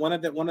shows up, one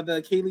of the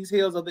Achilles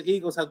heels of the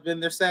Eagles has been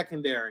their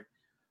secondary.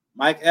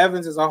 Mike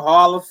Evans is a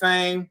Hall of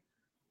Fame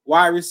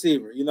wide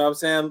receiver. You know what I'm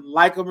saying?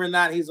 Like him or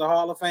not, he's a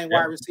Hall of Fame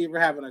wide receiver,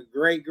 having a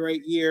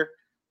great year.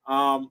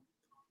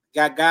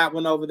 Got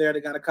Godwin over there.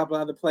 They got a couple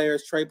other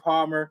players. Trey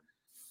Palmer,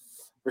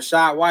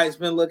 Rashad White's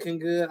been looking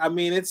good. I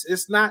mean,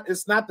 it's not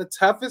the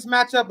toughest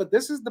matchup, but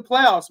this is the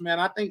playoffs, man.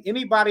 I think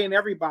anybody and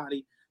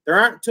everybody. There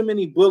aren't too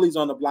many bullies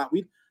on the block.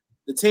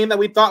 The team that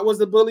we thought was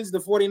the bullies, the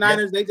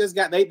 49ers, they just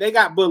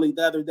got bullied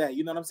the other day.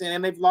 You know what I'm saying?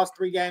 And they've lost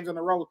 3 games in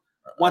a row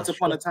once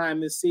upon a time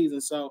this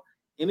season. So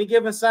any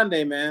given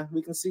Sunday, man,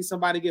 we can see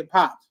somebody get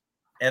popped.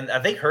 And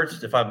I think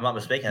Hurts, if I'm not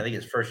mistaken, I think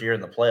his first year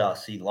in the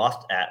playoffs, he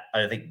lost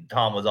I think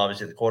Tom was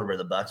obviously the quarterback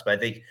of the Bucs, but I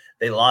think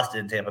they lost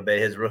in Tampa Bay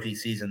his rookie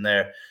season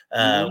there.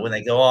 When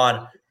they go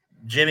on,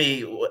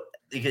 Jimmy,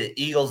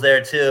 Eagles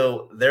there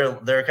too,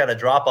 they're kind of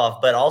drop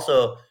off, but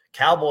also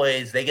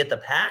Cowboys, they get the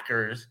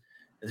Packers.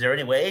 Is there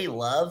any way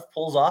Love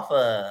pulls off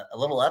a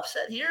little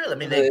upset here? I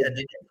mean, they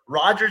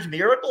Rodgers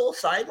miracle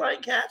sideline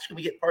catch. Can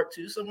we get part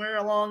 2 somewhere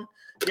along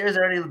here? Is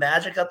there any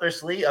magic up their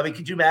sleeve? I mean,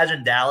 could you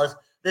imagine Dallas?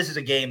 This is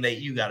a game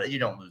that you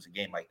don't lose a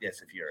game like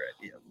this if you're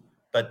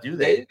but do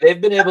they? They've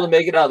been able to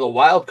make it out of the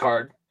wild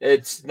card.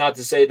 It's not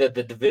to say that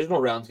the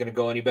divisional round is going to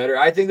go any better.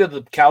 I think that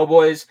the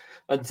Cowboys,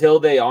 until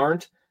they are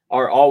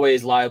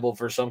always liable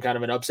for some kind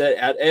of an upset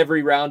at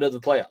every round of the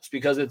playoffs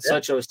because it's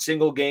such a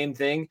single game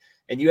thing.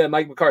 And you have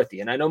Mike McCarthy.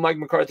 And I know Mike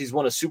McCarthy's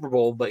won a Super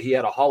Bowl, but he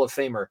had a Hall of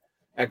Famer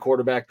at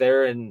quarterback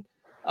there. And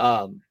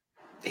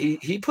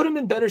he put him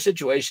in better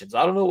situations.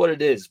 I don't know what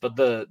it is, but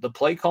the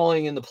play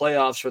calling in the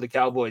playoffs for the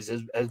Cowboys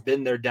has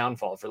been their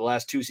downfall for the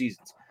last 2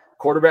 seasons.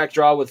 Quarterback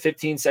draw with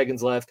 15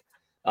 seconds left.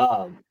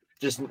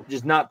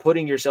 Just not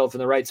putting yourself in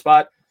the right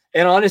spot.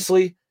 And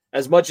honestly,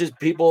 as much as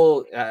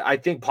people, I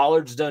think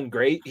Pollard's done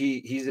great.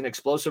 He's an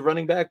explosive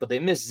running back, but they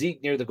missed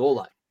Zeke near the goal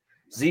line.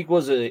 Zeke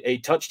was a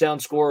touchdown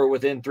scorer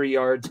within 3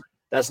 yards.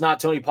 That's not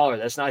Tony Pollard.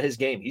 That's not his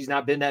game. He's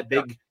not been that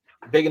big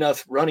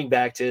enough running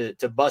back to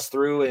bust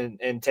through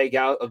and take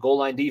out a goal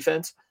line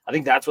defense. I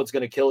think that's what's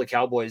going to kill the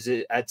Cowboys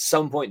at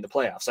some point in the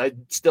playoffs. I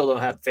still don't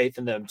have faith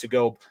in them to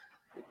go.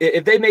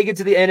 If they make it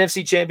to the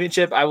NFC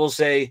Championship, I will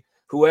say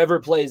whoever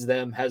plays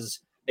them has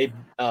a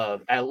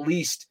at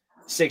least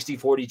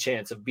 60-40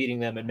 chance of beating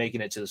them and making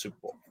it to the Super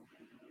Bowl.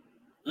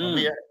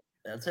 Yeah,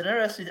 that's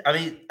interesting. I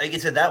mean, like I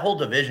said, that whole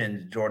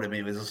division, Jordan,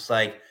 me was just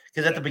like,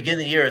 because at the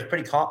beginning of the year, it was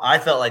pretty. I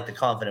felt like the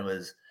confident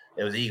was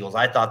Eagles.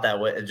 I thought that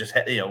way. It just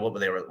what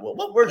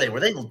were they? Were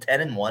they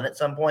 10-1 at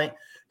some point?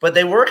 But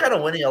they were kind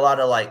of winning a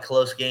lot of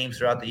close games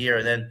throughout the year.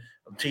 And then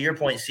to your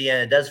point,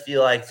 CN, it does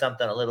feel like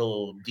something a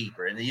little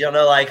deeper. And you don't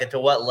know to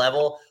what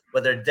level,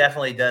 but there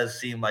definitely does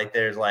seem like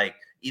there's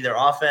either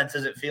offense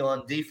isn't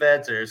feeling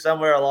defense or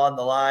somewhere along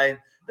the line.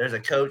 There's a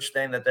coach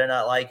thing that they're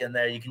not liking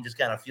there. You can just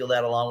kind of feel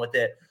that along with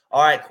it.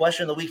 All right,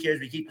 question of the week here as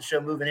we keep the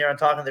show moving here on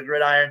Talking the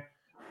Gridiron.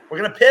 We're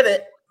going to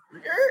pivot.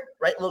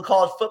 Right, a little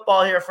college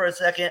football here for a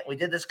second. We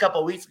did this a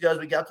couple of weeks ago as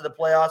we got to the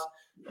playoffs.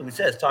 And we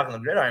said it's Talking the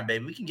Gridiron,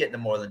 baby. We can get into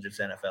more than just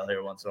NFL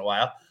here once in a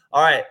while.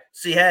 All right,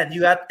 Hen,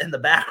 you got in the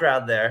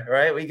background there,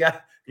 right? We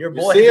got your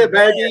boy. You see it,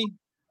 baby.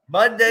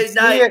 Monday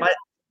night.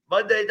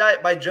 Monday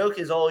night. My joke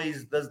is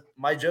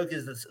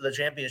the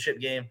championship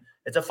game.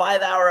 It's a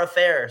 5-hour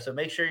affair, so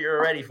make sure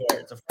you're ready for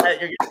it. You're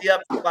going to be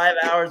up for 5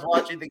 hours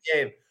watching the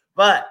game,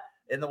 but.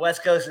 In the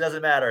West Coast, it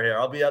doesn't matter here.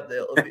 I'll be up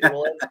there.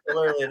 We'll end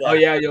early enough. Oh,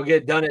 yeah, you'll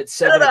get done at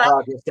 7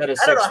 o'clock instead of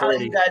 6:30. I don't know how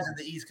you guys in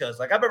the East Coast.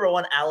 I remember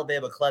one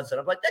Alabama-Clemson.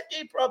 I'm like, that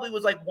game probably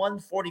was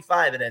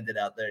 1:45 it ended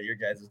out there. Your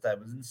guys' time. It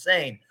was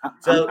insane.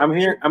 So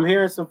I'm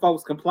hearing some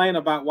folks complain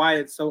about why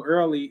it's so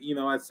early,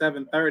 at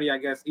 7:30, I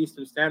guess,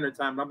 Eastern Standard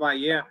Time. I'm like,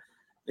 yeah,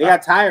 they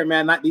got tired,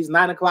 man. These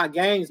 9 o'clock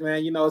games,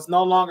 man. It's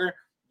no longer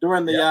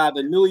during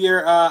the New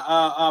Year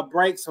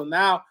break. So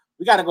now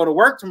we got to go to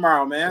work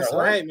tomorrow, man.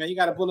 So hey, man, you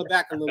got to pull it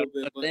back a little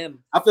bit. But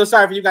I feel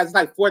sorry for you guys. It's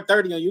like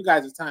 4:30 on you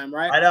guys' time,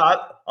 right? I know.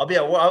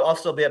 I'll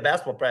still be at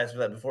basketball practice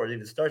before it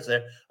even starts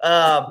there.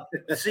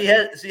 See,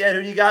 who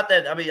you got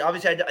then? I mean,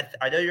 obviously,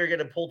 I know you're going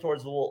to pull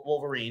towards the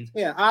Wolverines.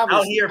 Yeah,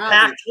 obviously. Out here,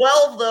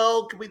 Pac-12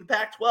 though, could be the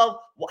Pac-12.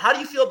 How do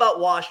you feel about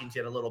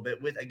Washington a little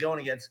bit with going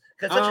against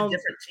such a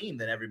different team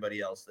than everybody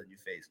else that you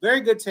faced?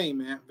 Very good team,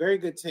 man. Very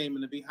good team.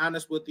 And to be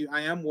honest with you,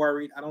 I am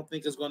worried. I don't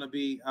think it's going to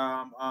be.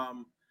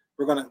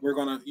 We're gonna,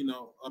 I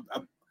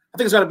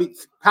think it's going to be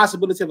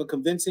possibility of a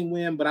convincing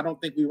win, but I don't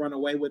think we run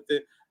away with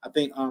it. I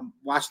think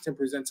Washington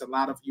presents a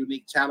lot of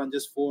unique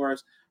challenges for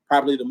us.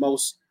 Probably the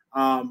most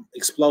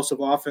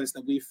explosive offense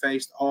that we've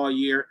faced all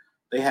year.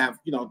 They have,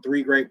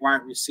 3 great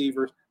wide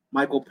receivers.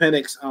 Michael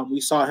Penix, we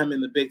saw him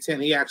in the Big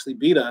Ten. He actually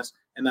beat us,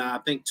 and I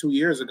think 2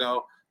 years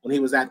ago when he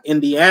was at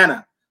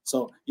Indiana.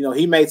 So,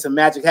 he made some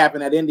magic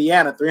happen at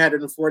Indiana,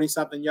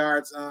 340-something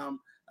yards of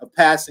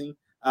passing,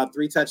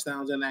 3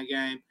 touchdowns in that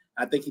game.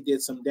 I think he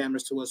did some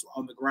damage to us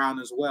on the ground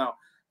as well.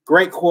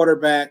 Great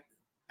quarterback,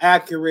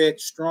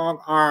 accurate, strong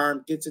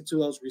arm, gets it to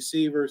those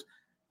receivers.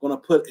 Going to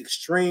put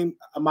extreme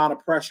amount of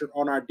pressure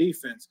on our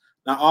defense.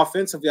 Now,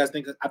 offensively, I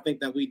think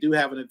that we do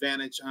have an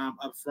advantage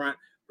up front.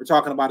 We're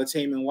talking about a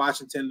team in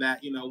Washington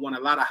that won a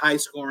lot of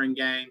high-scoring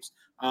games,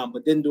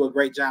 but didn't do a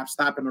great job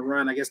stopping the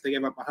run. I guess they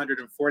gave up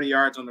 140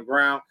 yards on the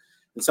ground.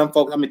 And some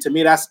folks, to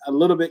me, that's a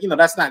little bit,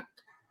 that's not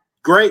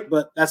great,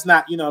 but that's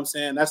not,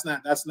 that's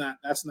not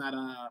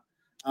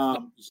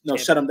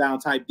shut them down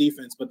type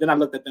defense. But then I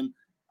looked at them,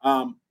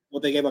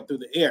 what they gave up through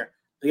the air.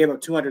 They gave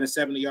up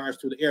 270 yards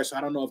through the air. So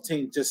I don't know if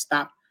teams just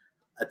stopped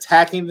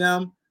attacking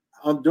them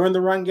during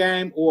the run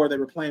game, or they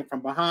were playing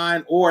from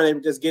behind, or they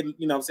were just getting,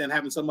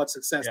 having so much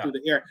success through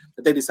the air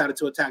that they decided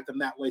to attack them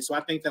that way. So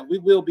I think that we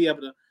will be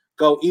able to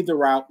go either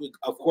route.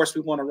 Of course,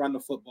 we want to run the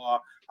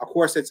football. Of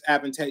course, it's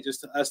advantageous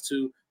to us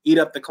to eat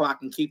up the clock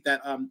and keep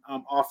that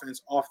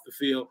offense off the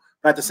field.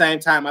 But at the same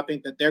time, I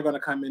think that they're going to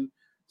come in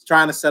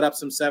trying to set up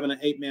some 7 and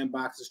 8 man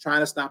boxes,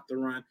 trying to stop the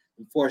run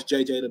and force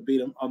JJ to beat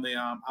him on the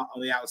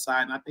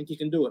outside. And I think he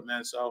can do it,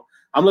 man. So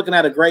I'm looking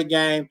at a great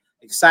game,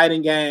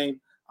 exciting game.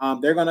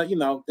 They're going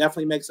to,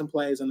 definitely make some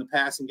plays in the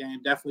passing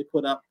game, definitely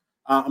put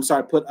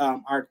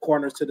our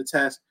corners to the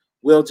test.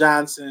 Will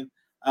Johnson,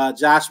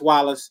 Josh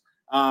Wallace,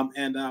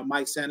 and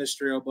Mike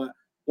Sanistrell. But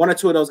 1 or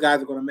 2 of those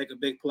guys are going to make a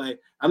big play.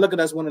 I look at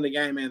us winning the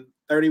game in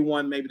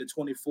 31, maybe to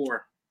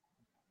 24.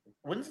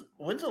 When's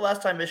the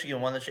last time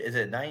Michigan won the? Is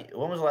it 90?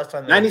 When was the last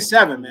time?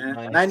 97,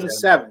 man.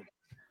 97.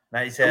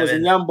 97.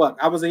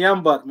 I was a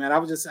young buck, man. I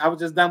was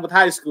just done with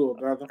high school,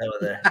 brother.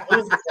 Who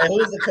was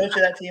the coach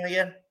of that team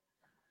again?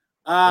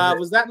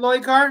 Was that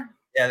Lloyd Carr?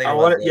 Yeah, I think it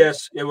was.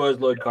 Yes, it was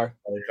Lloyd Carr.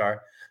 Lloyd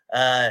Carr.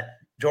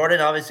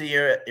 Jordan, obviously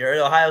you're an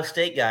Ohio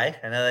State guy.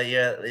 I know that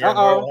you're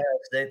Ohio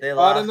State. They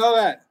lost. I didn't know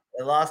that.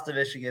 They lost to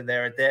Michigan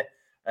there at that.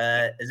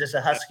 Is this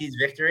a Huskies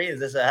victory? Is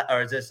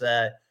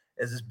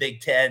this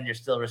Big Ten? You're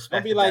still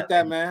respecting. Don't be like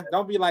that, man.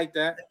 Don't be like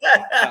that.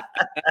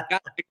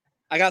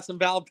 I got some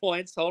valid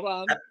points. Hold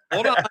on.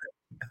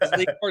 As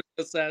Lee Corso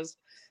says.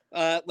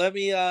 Let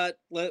me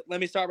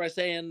start by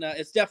saying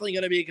it's definitely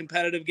going to be a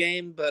competitive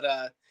game, but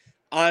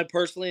I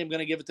personally am going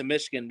to give it to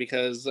Michigan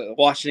because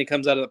Washington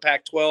comes out of the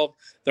Pac-12.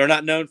 They're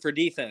not known for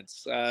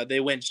defense. They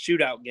win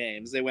shootout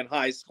games. They win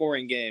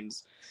high-scoring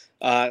games.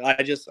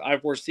 I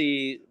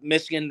foresee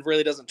Michigan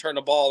really doesn't turn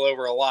the ball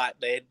over a lot.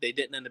 They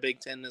didn't in the Big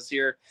Ten this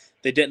year.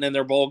 They didn't in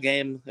their bowl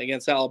game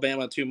against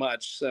Alabama too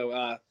much. So,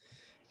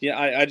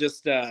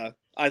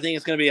 I think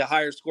it's going to be a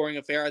higher scoring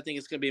affair. I think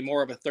it's going to be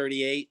more of a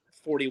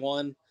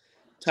 38-41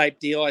 type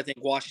deal. I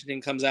think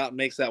Washington comes out and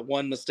makes that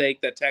one mistake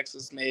that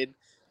Texas made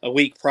a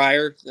week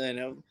prior,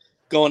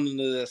 going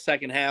into the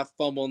second half,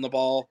 fumbling the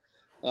ball.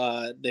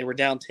 They were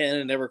down 10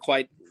 and never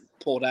quite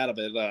pulled out of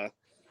it.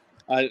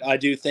 I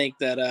do think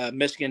that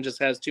Michigan just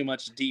has too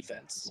much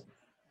defense,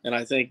 and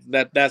I think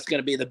that's going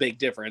to be the big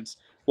difference.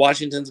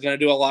 Washington's going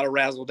to do a lot of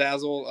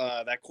razzle-dazzle.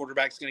 That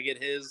quarterback's going to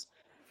get his,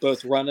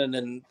 both running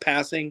and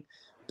passing,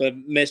 but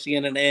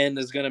Michigan in the end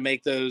is going to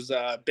make those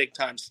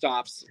big-time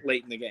stops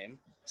late in the game.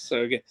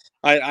 So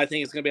I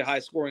think it's going to be a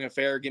high-scoring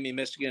affair. Give me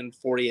Michigan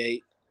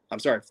 41-38.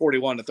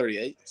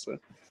 So,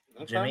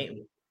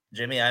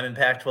 Jimmy, I'm in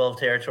Pac-12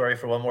 territory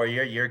for one more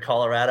year. You're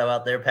Colorado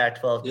out there,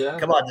 Pac-12. Yeah.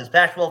 Come on, does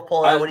Pac-12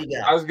 pull out? What do you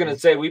got? I was going to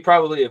say we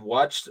probably have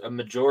watched a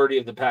majority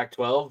of the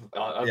Pac-12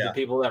 of the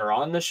people that are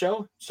on the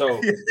show.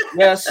 So,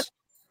 yes,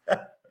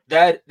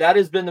 that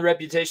has been the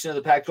reputation of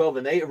the Pac-12,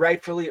 and they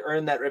rightfully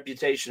earned that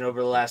reputation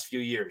over the last few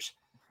years.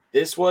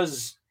 This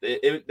was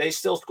they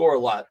still score a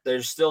lot.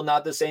 There's still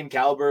not the same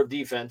caliber of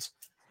defense,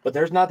 but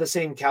there's not the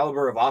same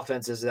caliber of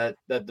offenses that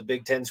the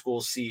Big Ten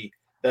schools see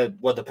that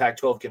what the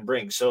Pac-12 can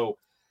bring. So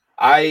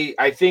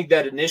I think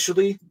that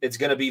initially it's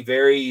going to be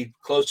very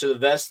close to the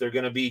vest. They're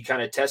going to be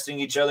kind of testing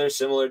each other,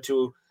 similar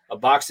to a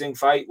boxing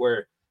fight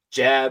where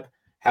jab,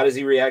 how does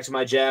he react to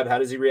my jab? How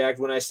does he react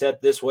when I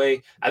step this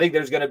way? I think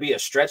there's going to be a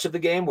stretch of the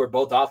game where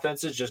both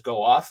offenses just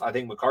go off. I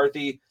think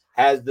McCarthy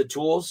has the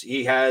tools.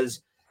 He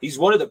has He's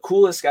one of the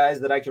coolest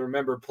guys that I can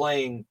remember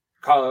playing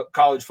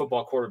college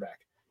football quarterback.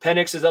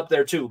 Penix is up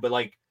there too, but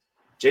like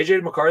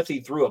J.J. McCarthy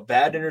threw a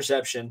bad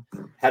interception,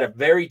 had a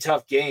very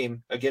tough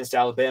game against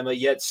Alabama,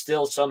 yet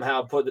still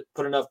somehow put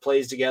enough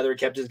plays together,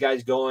 kept his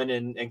guys going,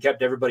 and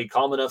kept everybody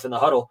calm enough in the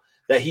huddle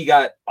that he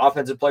got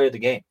offensive player of the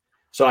game.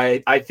 So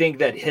I think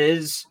that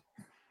his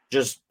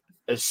just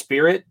a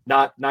spirit,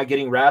 not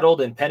getting rattled,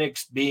 and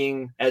Penix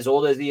being as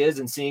old as he is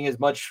and seeing as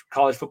much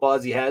college football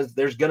as he has,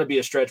 there's going to be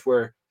a stretch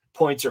where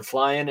points are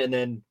flying, and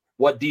then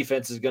what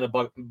defense is going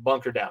to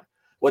bunker down?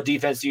 What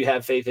defense do you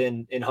have faith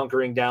in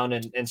hunkering down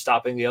and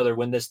stopping the other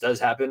when this does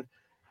happen?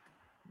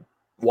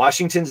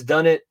 Washington's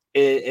done it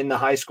in the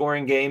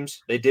high-scoring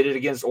games. They did it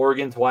against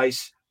Oregon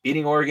twice.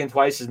 Beating Oregon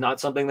twice is not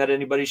something that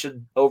anybody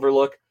should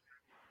overlook.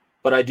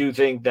 But I do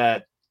think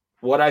that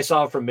what I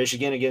saw from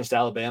Michigan against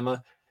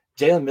Alabama,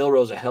 Jalen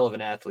Milroe is a hell of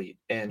an athlete,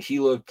 and he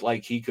looked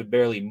like he could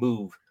barely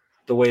move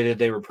the way that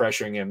they were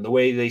pressuring him, the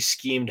way they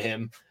schemed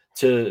him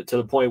to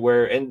the point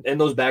where – and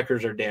those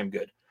backers are damn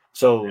good.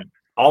 So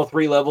all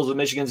three levels of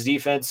Michigan's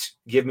defense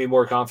give me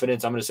more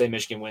confidence. I'm going to say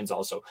Michigan wins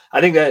also.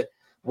 I think that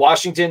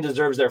Washington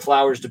deserves their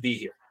flowers to be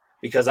here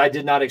because I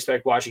did not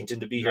expect Washington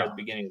to be here at the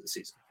beginning of the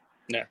season.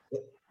 No.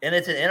 And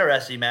it's an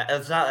interesting match.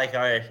 It's not like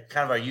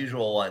our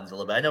usual ones a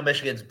little bit. I know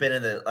Michigan's been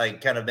in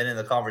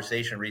the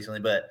conversation recently,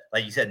 but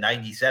like you said,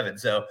 97.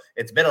 So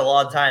it's been a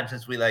long time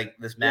since we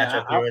this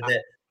matchup here with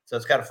it. So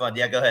it's kind of fun.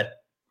 Yeah, go ahead.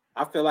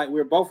 I feel like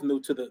we're both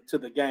new to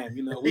the game.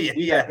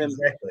 We have been,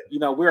 exactly.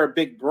 We're a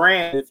big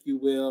brand, if you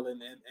will,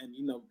 and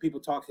people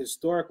talk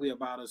historically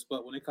about us,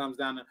 but when it comes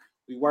down to,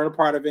 we weren't a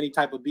part of any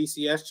type of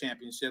BCS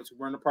championships. We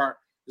weren't a part.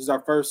 This is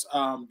our first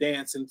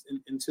dance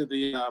into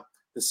the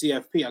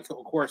CFP.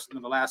 Of course, in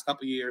the last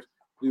couple of years,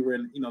 we were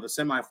in the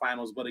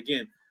semifinals. But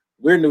again,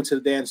 we're new to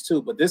the dance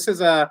too. But this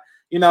is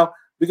we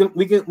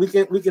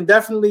can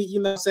definitely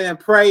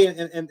pray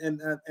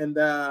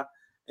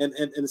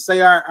and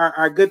say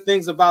our good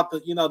things about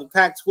the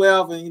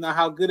Pac-12 and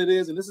how good it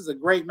is. And this is a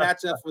great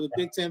matchup for the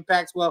Big Ten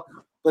Pac-12.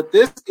 But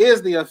this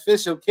is the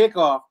official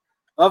kickoff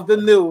of the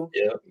new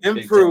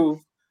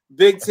improved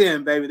Big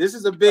Ten, baby. This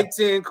is a Big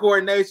Ten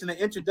coordination, an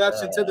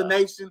introduction to the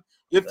nation,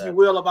 if you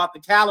will, about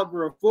the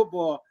caliber of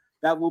football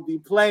that will be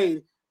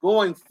played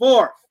going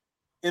forth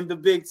in the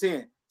Big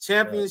Ten.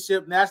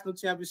 Championship, national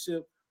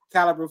championship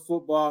caliber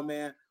football,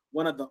 man.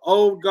 One of the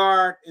old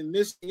guard in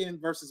Michigan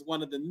versus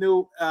one of the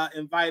new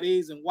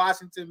invitees in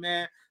Washington,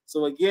 man.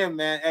 So again,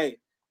 man, hey,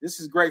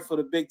 this is great for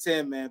the Big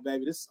Ten, man,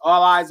 baby. This is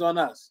all eyes on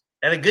us.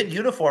 And a good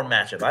uniform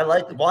matchup. I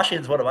like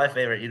Washington's one of my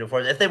favorite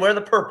uniforms. If they wear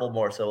the purple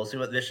more, so we'll see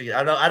what Michigan.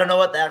 I don't know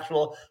what the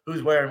actual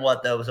who's wearing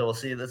what though. So we'll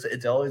see.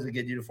 It's always a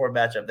good uniform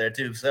matchup there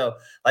too. So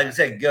like I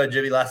said, go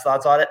Jimmy. Last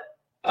thoughts on it.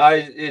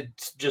 I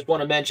just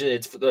want to mention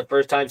it's for the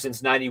first time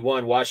since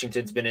 '91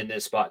 Washington's been in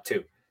this spot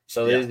too.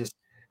 So there's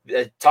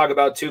talk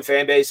about two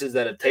fan bases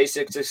that have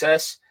tasted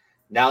success.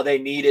 Now they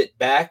need it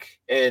back.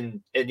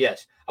 And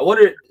yes, I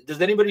wonder, does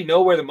anybody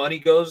know where the money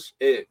goes?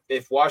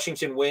 If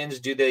Washington wins,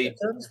 do they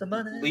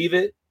leave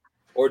it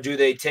or do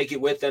they take it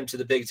with them to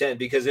the Big Ten?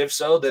 Because if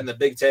so, then the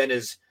Big Ten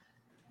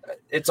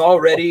it's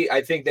already,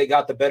 I think they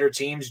got the better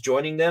teams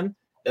joining them.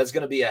 That's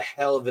going to be a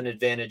hell of an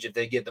advantage if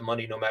they get the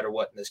money no matter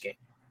what in this game.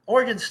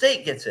 Oregon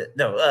State gets it.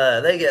 No,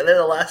 they're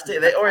the last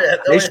team. They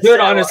should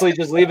honestly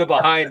just leave it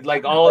behind.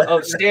 Like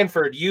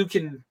Stanford,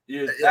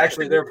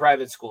 actually they're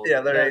private school.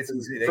 Yeah, they're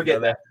ACC. Forget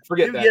that.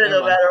 You get it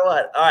no matter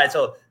what. All right,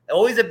 so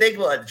always a big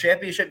one.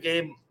 Championship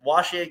game.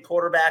 Washington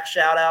quarterback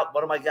shout out.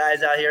 One of my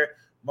guys out here,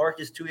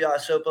 Marcus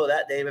Tuiasopo.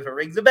 That name, if it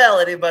rings a bell,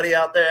 anybody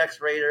out there,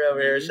 ex-Raider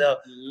over here. So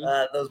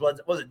those ones.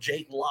 Was it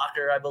Jake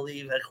Locker? I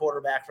believe a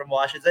quarterback from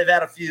Washington. They've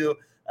had a few.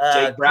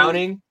 Jake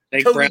Browning.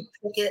 Cody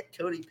Pickett,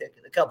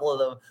 a couple of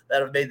them that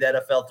have made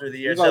the NFL through the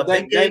years. So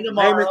big game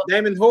tomorrow.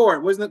 Damon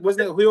Horde, wasn't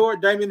it Horde?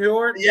 Damon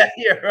Horde? Yeah,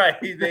 you're right.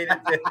 He made it.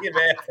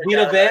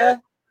 Vita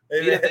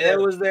Vea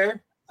was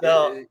there.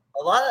 So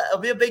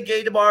it'll be a big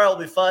game tomorrow.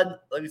 It'll be fun.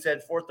 Like we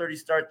said, 4:30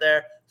 start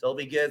there. So it'll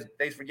be good.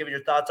 Thanks for giving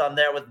your thoughts on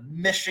there with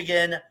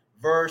Michigan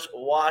versus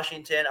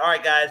Washington. All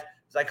right, guys.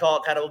 As I call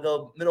it, kind of we'll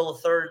go middle of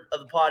the third of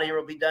the pod here.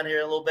 We'll be done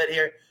here in a little bit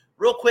here.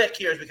 Real quick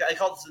here, I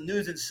call this the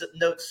news and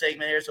notes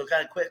segment here. So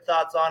kind of quick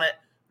thoughts on it.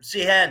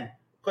 Hen,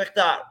 quick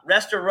thought.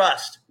 Rest or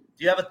rust?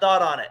 Do you have a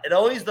thought on it? It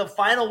always, the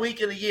final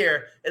week of the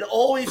year, it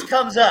always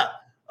comes up.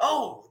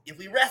 Oh, if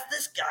we rest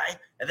this guy,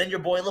 and then your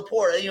boy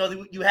Laporte,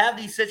 you have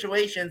these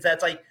situations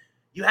that's like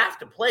you have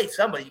to play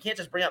somebody. You can't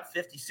just bring up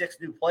 56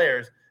 new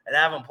players and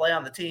have them play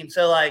on the team.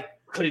 So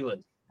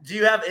Cleveland. Do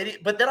you have any?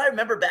 But then I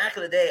remember back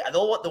in the day,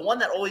 the one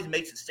that always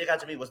makes it stick out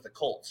to me was the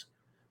Colts.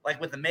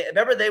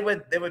 Remember they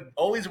would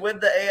always win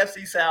the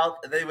AFC South,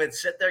 and they would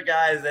sit their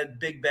guys, and then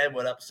Big Ben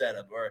would upset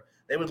them, or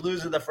they would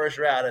lose in the first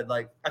round. And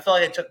I felt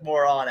like it took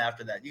more on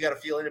after that. You got a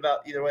feeling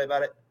about either way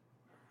about it?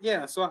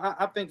 Yeah, so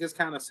I think it's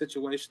kind of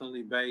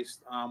situationally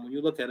based. When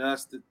you look at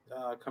us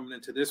coming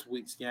into this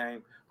week's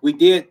game, we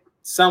did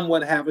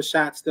somewhat have a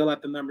shot still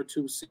at the number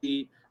 2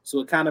 seed, so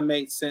it kind of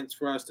made sense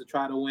for us to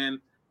try to win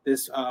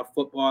this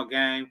football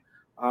game.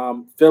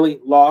 Philly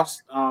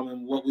lost,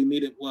 and what we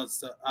needed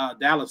was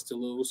Dallas to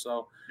lose.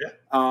 So,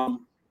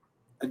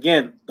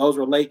 again, those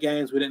were late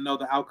games. We didn't know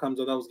the outcomes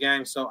of those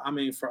games. So, I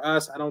mean, for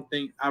us, I don't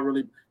think I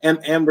really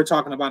and we're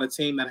talking about a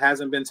team that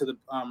hasn't been to the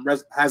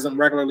hasn't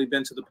regularly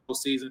been to the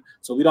postseason.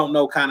 So we don't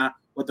know kind of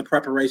what the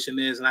preparation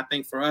is. And I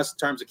think for us, in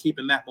terms of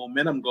keeping that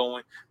momentum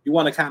going, you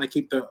want to kind of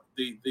keep the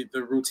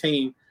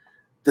routine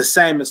the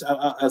same as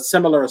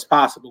similar as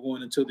possible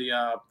going into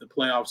the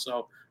playoffs.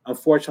 So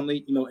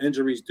unfortunately,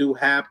 injuries do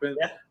happen.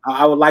 Yeah.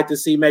 I would like to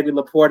see maybe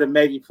Laporta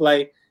maybe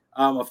play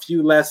a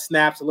few less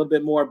snaps, a little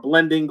bit more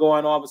blending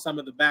going on with some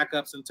of the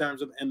backups in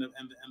terms of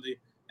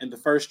and the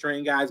first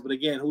string guys. But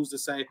again, who's to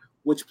say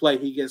which play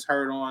he gets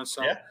hurt on?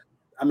 So,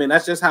 I mean,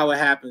 that's just how it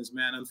happens,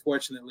 man,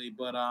 unfortunately.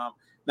 But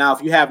now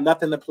if you have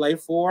nothing to play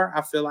for,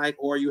 I feel like,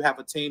 or you have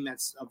a team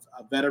that's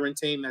a veteran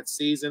team that's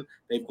seasoned,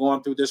 they've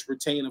gone through this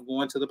routine of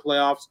going to the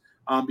playoffs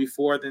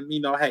before, then,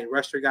 hey,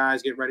 rest your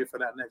guys, get ready for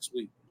that next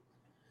week.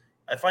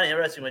 I find it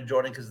interesting with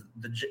Jordan because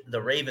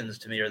the Ravens,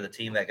 to me, are the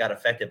team that got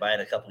affected by it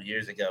a couple of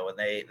years ago when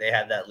they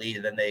had that lead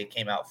and then they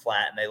came out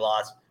flat and they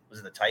lost. Was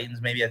it the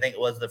Titans? Maybe I think it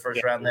was the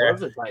first round there. It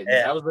was the Titans.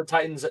 That was the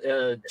Titans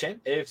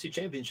AFC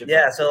Championship.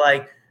 Yeah, so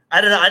like I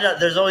don't know.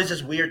 There's always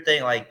this weird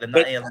thing like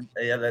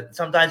that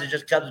sometimes it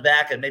just comes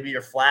back and maybe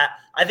you're flat.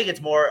 I think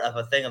it's more of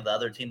a thing of the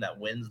other team that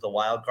wins the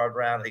wild card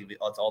round. I think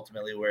that's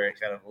ultimately where it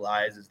kind of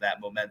lies is that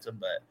momentum.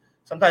 But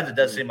sometimes it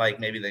does seem like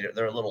maybe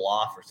they're a little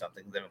off or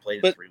something. They haven't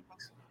played in 3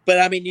 weeks. But,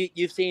 I mean,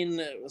 you've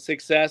seen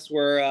success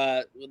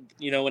where,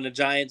 when the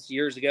Giants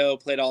years ago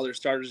played all their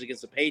starters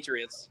against the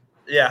Patriots.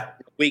 Yeah.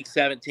 Week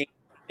 17,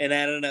 and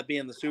that ended up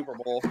being the Super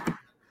Bowl.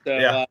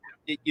 So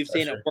you've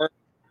seen it work.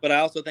 But I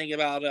also think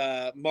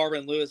about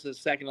Marvin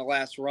Lewis's second to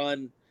last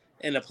run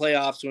in the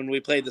playoffs when we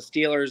played the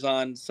Steelers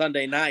on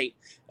Sunday night,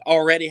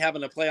 already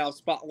having a playoff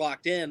spot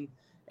locked in.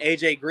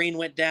 A.J. Green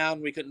went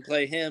down. We couldn't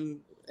play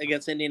him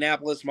against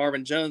Indianapolis.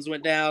 Marvin Jones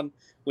went down.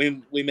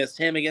 We missed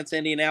him against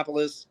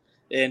Indianapolis.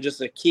 And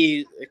just a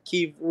key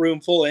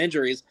room full of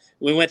injuries.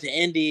 We went to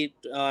Indy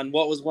on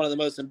what was one of the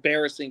most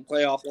embarrassing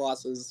playoff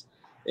losses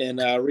in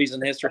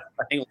recent history.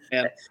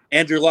 And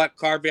Andrew Luck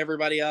carved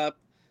everybody up.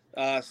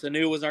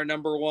 Sanu was our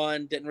number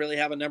one. Didn't really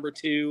have a number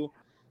two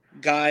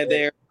guy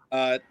there.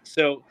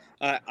 So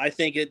I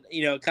think it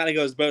kind of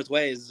goes both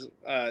ways.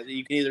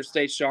 You can either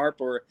stay sharp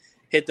or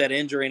hit that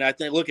injury. And I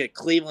think look at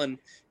Cleveland.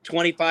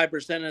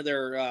 25% of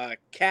their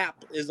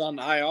cap is on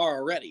the IR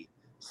already.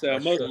 So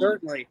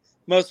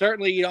most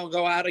certainly you don't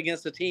go out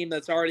against a team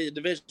that's already a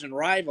division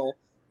rival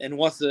and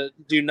wants to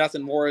do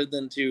nothing more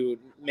than to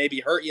maybe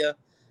hurt you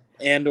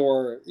and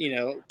or,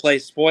 play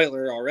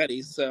spoiler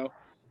already. So,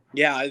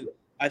 yeah,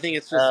 I think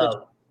it's just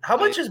how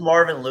much is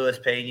Marvin Lewis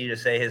paying you to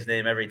say his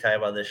name every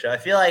time on this show? I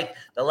feel like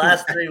the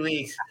last 3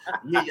 weeks,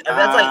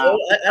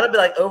 that'll be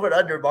like over and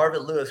under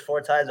Marvin Lewis 4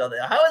 times on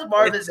there. How is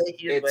Marvin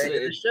making his way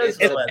to the show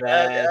so much?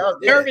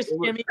 Nervous,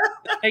 Jimmy.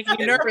 Making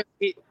you nervous.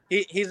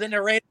 He's in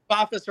the Raiders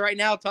office right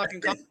now talking.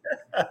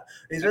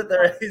 He's in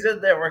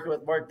there working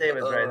with Mark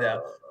Davis right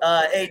now.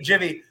 Hey,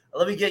 Jimmy,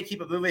 let me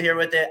keep it moving here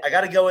with it. I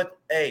got to go with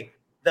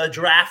the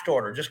draft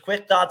order. Just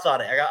quick thoughts on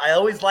it. I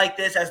always like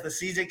this as the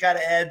season kind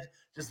of ends.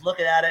 Just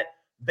looking at it.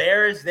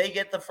 Bears, they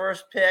get the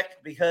first pick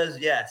because,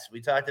 yes,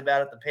 we talked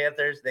about it. The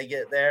Panthers, they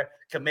get there.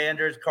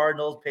 Commanders,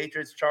 Cardinals,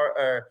 Patriots,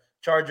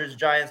 Chargers,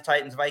 Giants,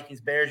 Titans,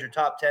 Vikings, Bears, your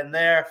top 10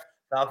 there.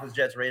 Falcons,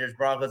 Jets, Raiders,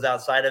 Broncos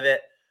outside of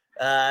it.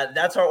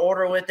 That's our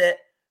order with it.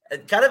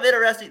 Kind of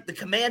interesting. The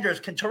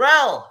Commanders,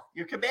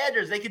 your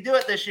Commanders, they can do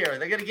it this year.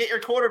 They're going to get your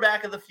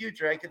quarterback of the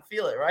future. I can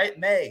feel it, right?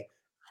 May.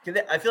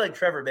 I feel like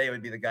Trevor May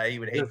would be the guy he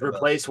would hate. Just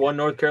replace one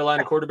North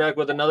Carolina quarterback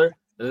with another?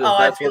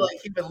 I feel like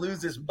he would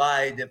lose his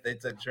mind if they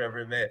took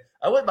Trevor May.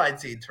 I wouldn't mind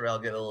seeing Terrell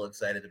get a little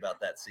excited about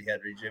that, C.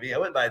 Henry, Jimmy. I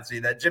wouldn't mind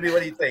seeing that. Jimmy,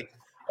 what do you think?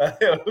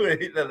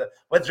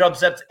 What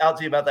jumps out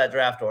to you about that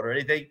draft order?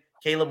 Anything?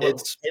 Caleb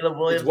Williams.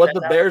 It's what the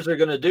Bears are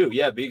going to do,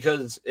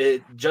 because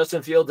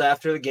Justin Fields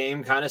after the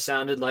game kind of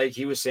sounded like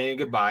he was saying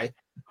goodbye.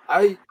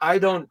 I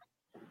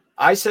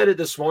said it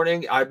this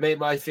morning. I made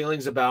my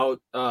feelings about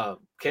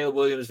Caleb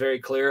Williams very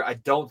clear. I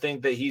don't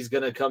think that he's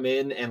going to come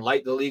in and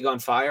light the league on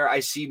fire.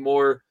 I see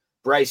more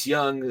Bryce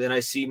Young than I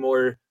see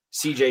more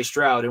CJ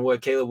Stroud and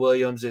what Caleb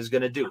Williams is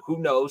going to do. Who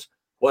knows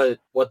what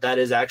that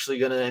is actually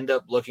going to end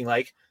up looking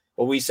like.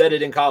 But we said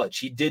it in college.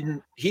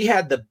 He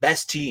had the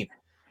best team.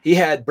 He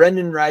had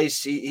Brendan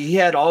Rice. He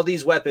had all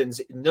these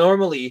weapons.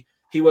 Normally,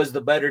 he was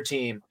the better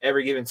team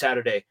every given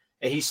Saturday,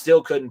 and he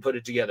still couldn't put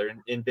it together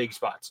in big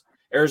spots.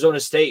 Arizona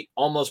State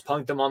almost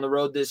punked him on the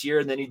road this year,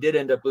 and then he did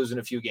end up losing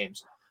a few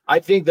games. I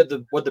think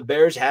that what the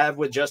Bears have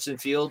with Justin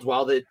Fields,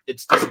 while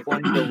it's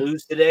disappointing to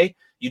lose today,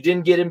 you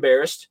didn't get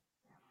embarrassed.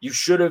 You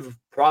should have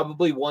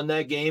probably won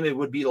that game. It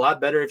would be a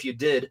lot better if you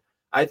did.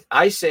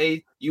 I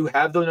say you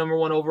have the number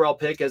 1 overall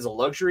pick as a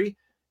luxury.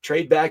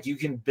 Trade back. You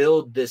can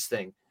build this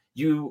thing.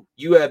 You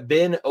have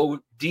been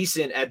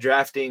decent at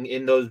drafting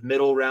in those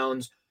middle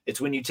rounds. It's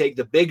when you take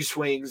the big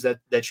swings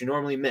that you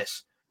normally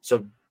miss.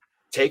 So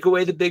take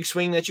away the big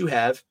swing that you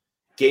have,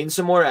 gain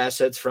some more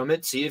assets from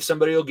it, see if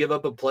somebody will give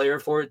up a player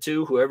for it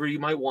too, whoever you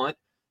might want,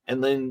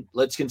 and then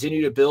let's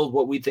continue to build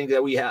what we think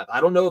that we have. I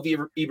don't know if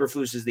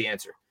Eberflus is the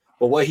answer,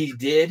 but what he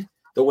did,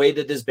 the way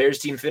that this Bears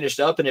team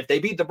finished up, and if they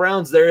beat the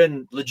Browns, they're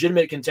in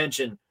legitimate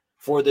contention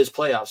for this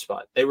playoff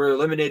spot. They were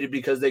eliminated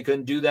because they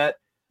couldn't do that.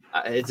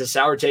 It's a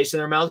sour taste in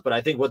their mouth, but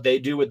I think what they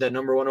do with that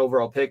number 1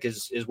 overall pick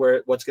is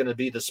what's going to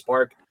be the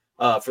spark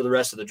for the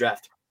rest of the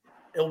draft.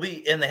 It'll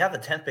be, and they have the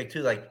 10th pick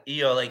too. Like,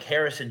 like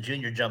Harrison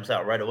Jr. jumps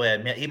out right away. I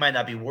mean, he might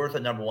not be worth a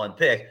number 1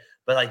 pick,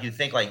 but like you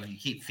think, like you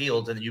keep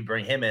Fields and then you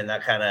bring him in,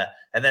 that kind of,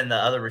 and then the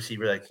other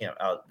receiver that came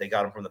out, they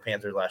got him from the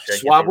Panthers last year.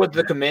 Swap with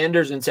the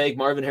Commanders and take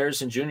Marvin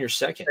Harrison Jr.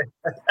 second.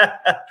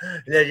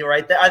 Yeah, you're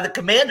right there. The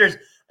Commanders,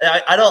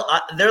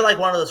 they're like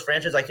one of those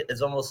franchises. Like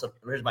it's almost.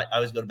 I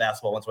always go to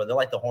basketball once, where they're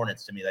like the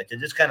Hornets to me. Like they're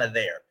just kind of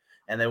there,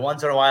 and then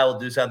once in a while will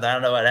do something. I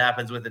don't know what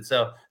happens with it.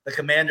 So the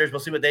Commanders, we'll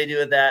see what they do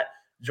with that.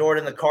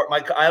 Jordan,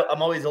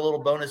 I'm always a little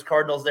bonus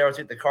Cardinals there. We'll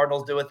see what the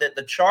Cardinals do with it.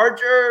 The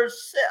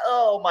Chargers,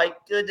 oh my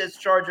goodness,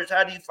 Chargers.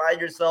 How do you find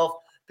yourself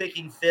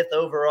picking 5th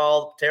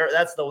overall?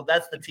 That's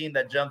the team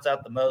that jumps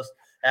out the most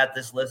at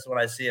this list when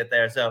I see it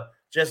there. So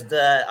just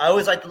I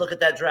always like to look at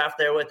that draft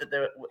there with it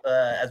there,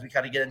 as we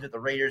kind of get into the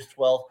Raiders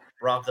 12th,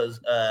 Broncos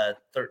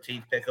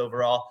 13th pick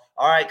overall.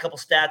 All right, a couple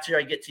stats here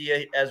I get to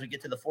you as we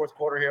get to the 4th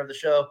quarter here of the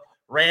show.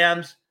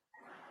 Rams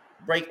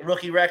break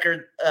rookie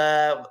record.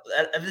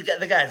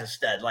 The guy's a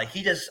stud. Like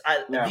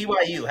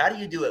BYU. How do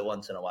you do it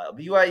once in a while?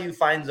 BYU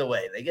finds a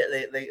way.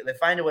 They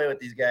find a way with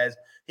these guys.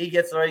 He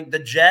gets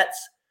the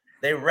Jets.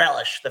 They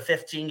relish the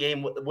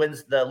 15-game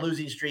wins. The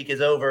losing streak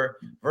is over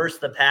versus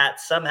the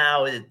Pats.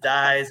 Somehow it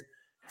dies.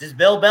 Does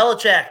Bill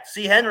Belichick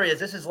see Henry? Is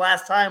this his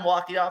last time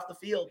walking off the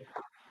field?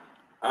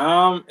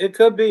 It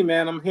could be,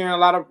 man. I'm hearing a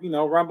lot of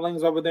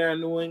rumblings over there in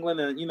New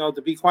England, and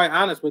to be quite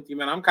honest with you,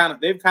 man,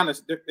 they've kind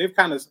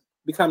of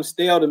become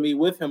stale to me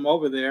with him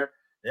over there.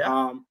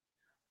 Yeah.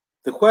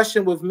 The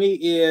question with me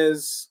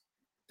is,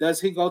 does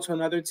he go to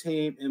another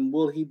team, and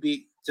will he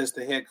be just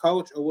the head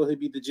coach, or will he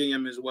be the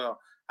GM as well?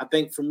 I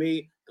think for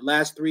me, the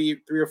last three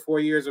or 4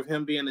 years of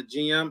him being a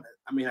GM,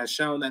 has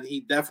shown that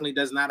he definitely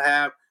does not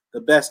have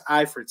the best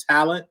eye for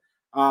talent.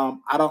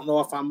 I don't know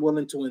if I'm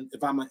willing to,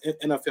 if I'm an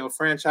NFL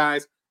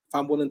franchise, if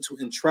I'm willing to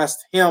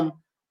entrust him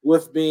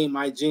with being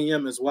my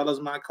GM as well as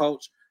my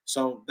coach.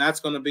 So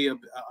that's going to be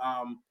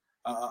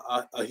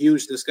a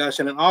huge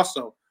discussion. And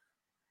also,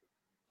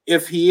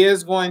 if he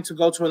is going to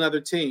go to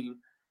another team,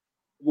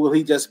 will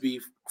he just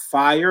be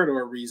fired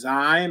or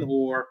resign,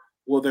 or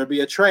will there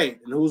be a trade?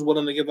 And who's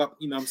willing to give up,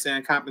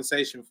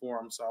 compensation for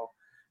him? So,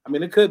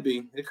 it could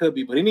be,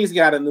 but he needs to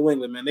get out of New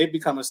England, man. They've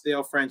become a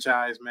stale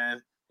franchise, man,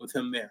 with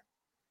him there.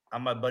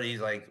 My buddy's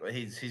like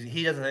he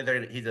doesn't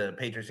think he's a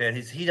Patriots fan.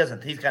 He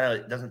doesn't think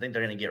they're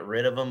going to get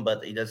rid of him,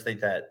 but he does think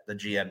that the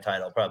GM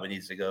title probably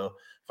needs to go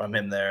from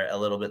him there a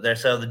little bit there.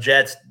 So the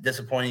Jets,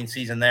 disappointing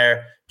season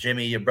there.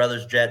 Jimmy, your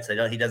brother's Jets, they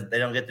don't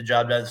get the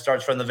job done. It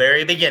starts from the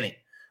very beginning.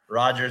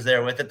 Rodgers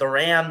there with it. The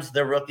Rams,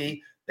 they're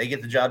rookie, they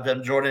get the job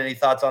done. Jordan, any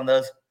thoughts on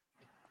those?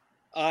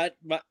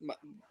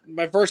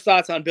 My first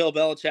thoughts on Bill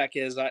Belichick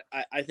is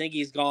I think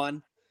he's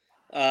gone.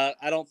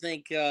 I don't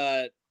think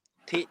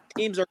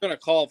teams are going to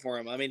call for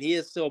him. He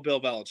is still Bill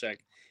Belichick.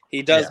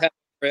 He does have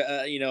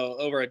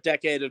over a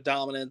decade of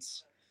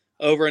dominance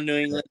over in New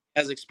England.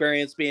 Has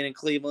experience being in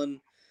Cleveland.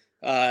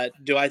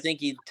 Do I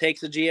think he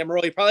takes a GM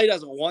role? He probably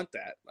doesn't want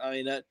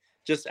that.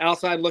 Just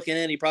outside looking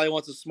in, he probably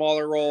wants a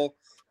smaller role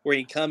where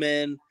he can come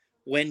in,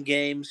 win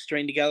games,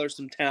 string together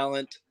some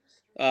talent,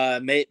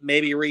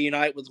 maybe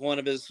reunite with one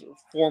of his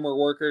former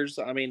workers.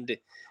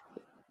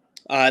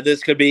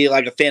 This could be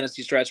like a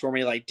fantasy stretch for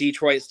me. Like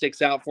Detroit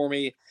sticks out for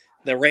me.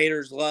 The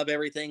Raiders love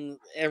everything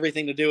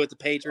to do with the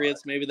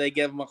Patriots. Maybe they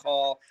give them a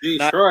call.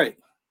 Detroit.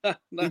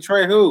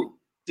 Detroit who?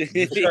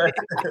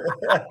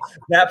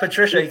 Matt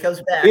Patricia, he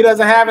comes back. He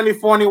doesn't have any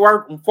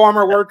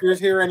former workers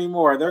here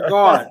anymore. They're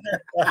gone.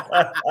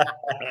 Matt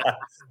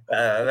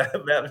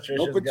Patricia's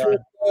no Patricia,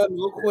 gone.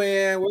 No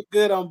Quinn. We're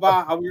good on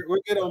Bob.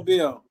 We're good on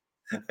Bill.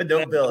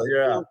 No Bill,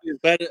 you're out.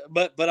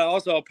 But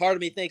also a part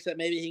of me thinks that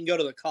maybe he can go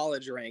to the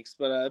college ranks.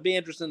 But it'd be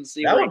interesting to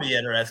see. That would be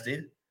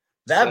interesting.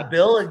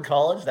 Bill in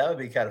college, that would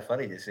be kind of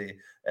funny to see.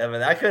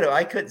 I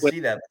couldn't see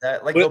that.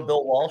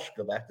 Bill Walsh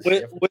go back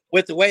to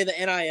with the way the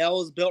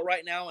NIL is built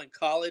right now in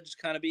college,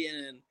 kind of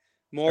being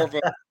more of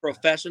a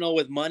professional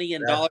with money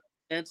and dollar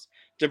cents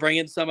to bring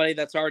in somebody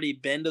that's already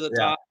been to the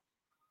top,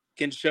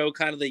 can show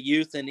kind of the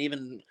youth and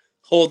even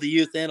hold the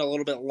youth in a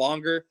little bit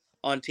longer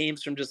on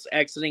teams from just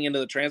exiting into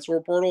the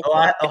transfer portal.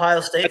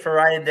 Ohio State for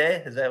Ryan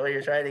Day? Is that what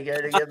you're trying to get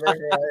there?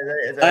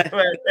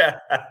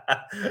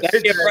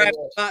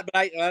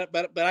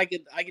 But I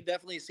could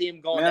definitely see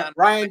him going down.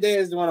 Ryan Day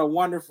is doing a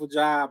wonderful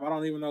job. I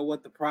don't even know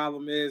what the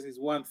problem is. He's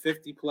won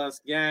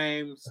 50+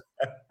 games.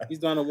 He's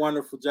done a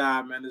wonderful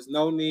job, man. There's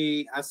no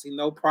need. I see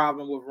no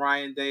problem with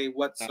Ryan Day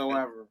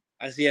whatsoever.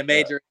 I see a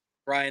major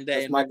Ryan Day.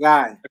 That's my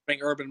guy. Bring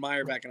Urban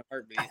Meyer back in a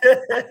heartbeat.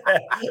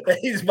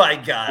 He's my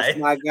guy. That's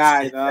my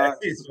guy, dog.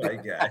 He's my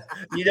guy.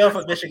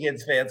 If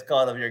Michigan's fans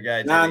call him your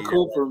guy. John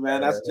Cooper,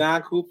 man. That's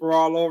John Cooper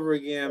all over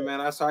again, man.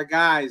 That's our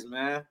guys,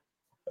 man.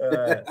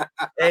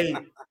 Hey,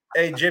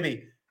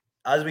 Jimmy.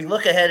 As we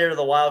look ahead into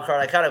the wild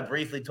card, I kind of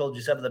briefly told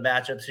you some of the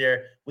matchups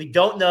here. We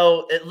don't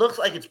know. It looks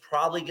like it's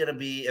probably going to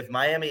be if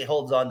Miami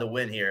holds on to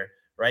win here,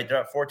 right? They're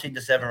at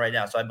 14-7 right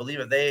now. So I believe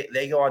if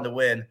they go on to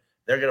win,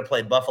 they're going to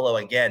play Buffalo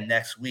again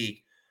next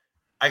week.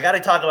 I got to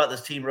talk about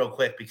this team real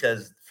quick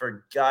because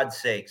for God's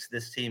sakes,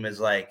 this team is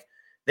like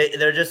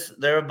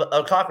they're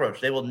a cockroach.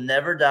 They will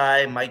never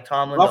die. Mike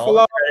Tomlin.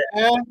 Buffalo,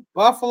 man.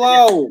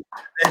 Buffalo.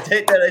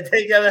 They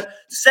take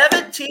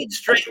 17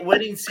 straight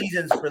winning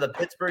seasons for the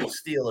Pittsburgh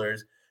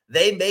Steelers.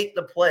 They make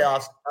the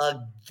playoffs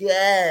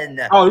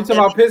again. Oh, you're talking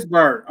about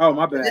Pittsburgh. Oh,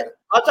 my bad.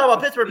 I'm talking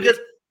about Pittsburgh because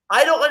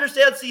I don't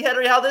understand, C.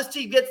 Henry, how this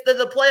team gets to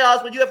the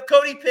playoffs when you have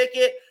Cody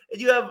Pickett and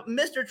you have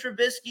Mr.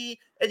 Trubisky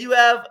and you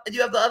have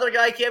the other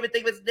guy, I can't even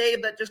think of his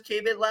name, that just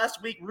came in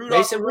last week,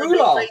 Rudolph.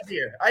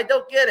 Here. I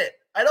don't get it.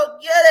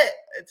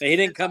 He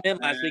didn't come in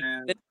last week.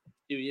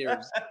 2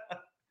 years.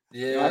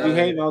 Yeah,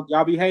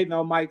 y'all be hating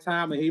on Mike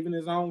Tomlin. Even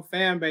his own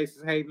fan base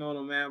is hating on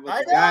him, man.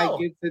 But the guy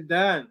gets it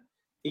done.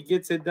 He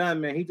gets it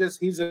done, man.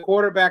 He's a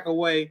quarterback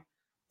away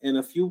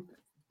in 2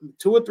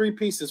 or 3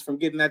 pieces from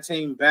getting that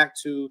team back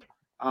to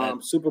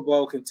Super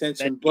Bowl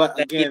contention. But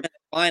again,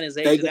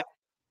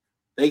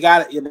 they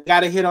got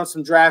to hit on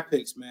some draft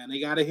picks, man. They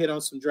got to hit on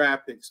some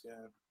draft picks,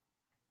 man.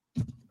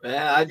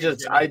 Man,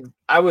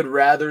 I would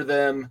rather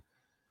them.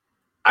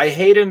 I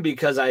hate him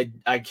because I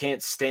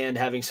can't stand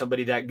having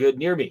somebody that good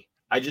near me.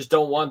 I just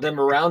don't want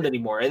them around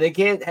anymore. And they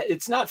can't.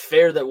 It's not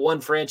fair that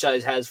one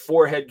franchise has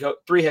 3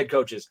 head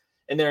coaches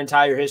in their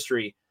entire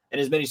history and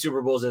as many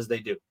Super Bowls as they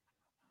do.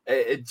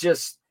 It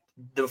just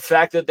the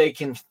fact that they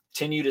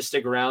continue to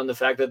stick around, the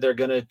fact that they're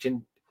going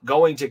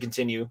to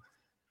continue.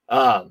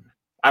 I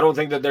don't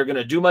think that they're going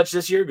to do much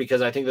this year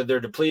because I think that they're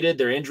depleted,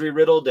 they're injury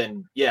riddled,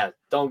 and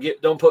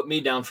don't put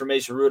me down for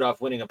Mason Rudolph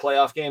winning a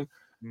playoff game.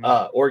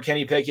 Or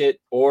Kenny Pickett,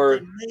 or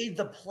they made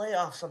the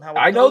playoffs somehow.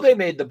 I know they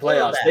made the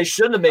playoffs. They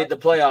shouldn't have made the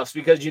playoffs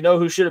because you know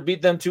who should have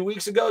beat them 2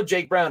 weeks ago?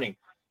 Jake Browning.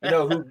 You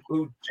know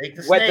who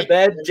wet the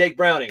bed? Jake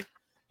Browning.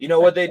 You know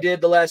what they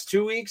did the last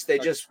 2 weeks? They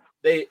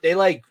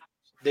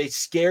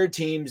scared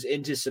teams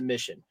into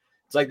submission.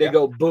 It's like they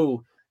go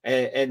boo,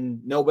 and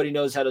nobody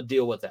knows how to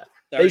deal with that.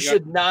 They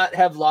should not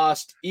have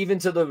lost even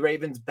to the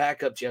Ravens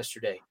backups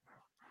yesterday.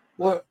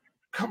 What?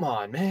 Come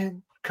on,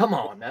 man. Come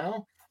on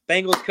now.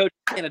 Bengals coach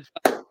in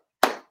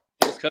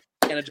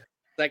a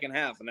second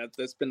half, and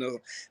that's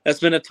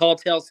been a tall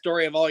tale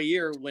story of all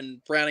year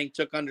when Browning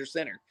took under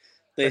center.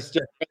 They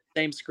still run the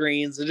same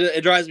screens.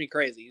 It drives me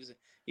crazy.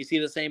 You see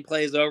the same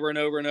plays over and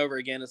over and over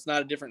again. It's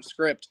not a different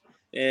script.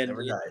 And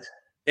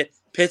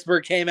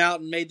Pittsburgh came out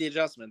and made the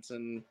adjustments.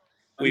 And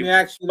let me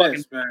ask you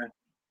this, man.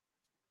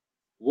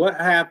 What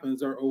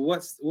happens, or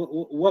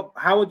what?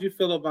 How would you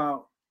feel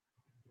about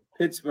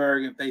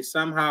Pittsburgh if they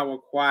somehow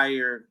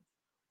acquired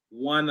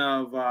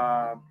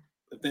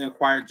if they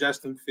acquired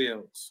Justin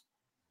Fields,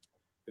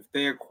 if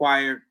they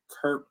acquired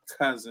Kirk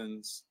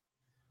Cousins,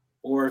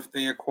 or if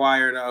they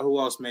acquired who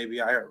else?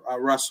 Maybe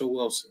Russell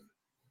Wilson.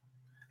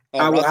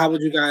 How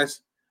would you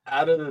guys?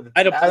 Out of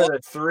the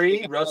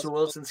 3, Russell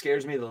Wilson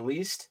scares me the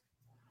least.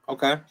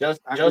 Okay,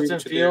 Justin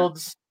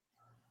Fields.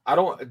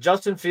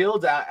 Justin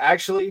Fields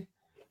actually.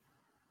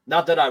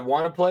 Not that I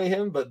want to play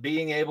him, but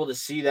being able to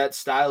see that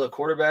style of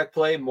quarterback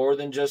play more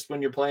than just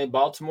when you're playing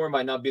Baltimore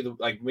might not be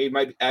we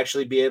might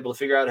actually be able to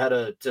figure out how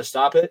to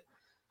stop it.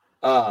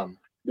 But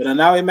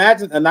now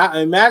imagine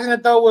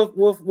it though with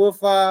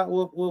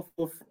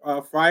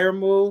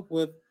Freiermuth,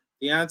 with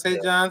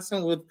Deontay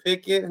Johnson, with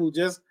Pickett, who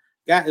just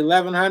got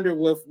 1,100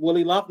 with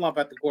Willie Lump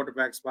at the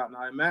quarterback spot.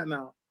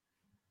 Now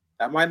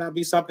that might not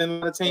be something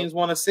the teams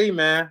want to see,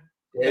 man.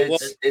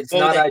 It's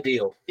not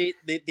ideal.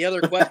 The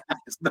other question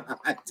is not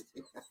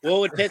ideal. What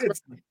would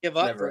Pittsburgh give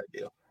up for?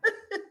 Ideal.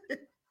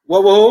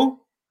 What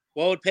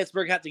would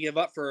Pittsburgh have to give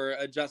up for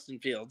Justin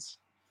Fields?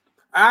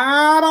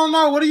 I don't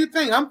know. What do you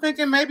think? I'm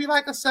thinking maybe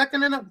like a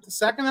second and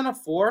a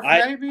fourth,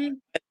 maybe.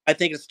 I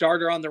think a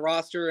starter on the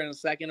roster and a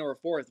second or a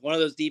fourth. One of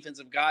those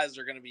defensive guys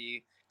are going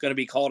to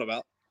be called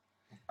about.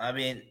 I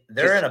mean,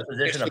 they're in a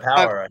position of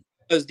power.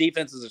 Those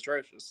defense is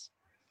atrocious.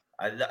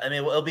 I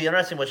mean, it'll be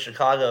interesting with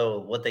Chicago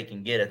what they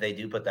can get if they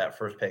do put that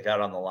first pick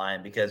out on the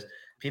line because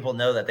people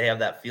know that they have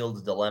that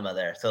Fields dilemma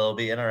there. So it'll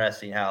be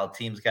interesting how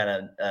teams kind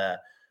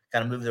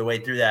of move their way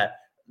through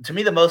that. To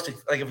me,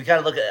 if we kind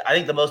of look at, I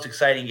think the most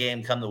exciting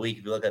game come the week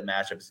if you look at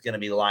matchups, it's going to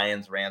be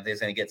Lions Rams. They're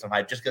going to get some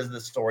hype just because of the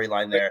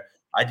storyline there.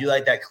 I do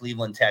like that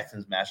Cleveland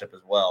Texans matchup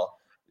as well.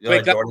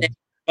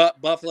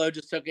 Buffalo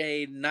just took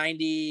a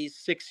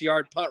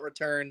 96-yard punt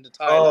return to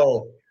tie.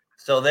 Oh,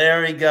 so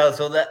there we go.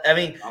 So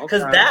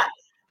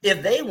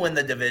if they win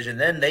the division,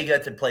 then they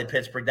get to play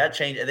Pittsburgh. That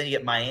changed, and then you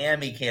get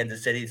Miami,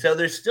 Kansas City. So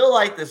there's still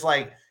that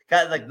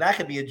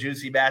could be a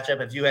juicy matchup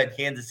if you had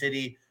Kansas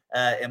City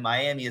and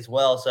Miami as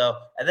well. So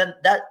and then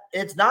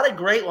it's not a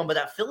great one, but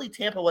that Philly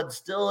Tampa one's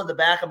still in the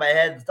back of my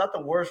head. It's not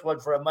the worst one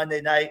for a Monday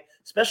night,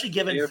 especially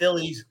given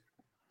Phillies.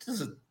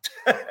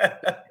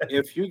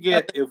 If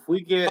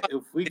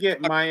we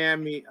get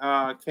Miami,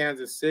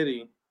 Kansas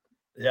City,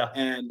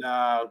 and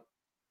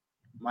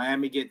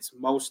Miami gets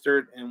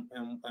Mostert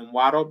and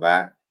Waddle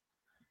back.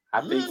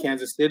 I think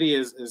Kansas City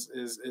is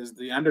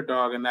the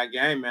underdog in that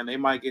game, man. They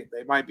might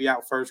be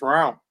out first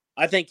round.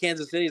 I think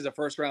Kansas City is a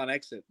first round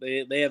exit.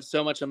 They have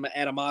so much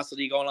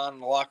animosity going on in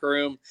the locker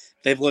room.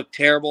 They've looked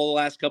terrible the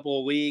last couple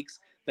of weeks.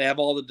 They have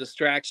all the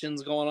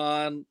distractions going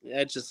on.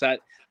 It's just that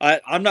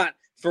I'm not,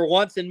 for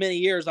once in many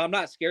years, I'm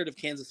not scared of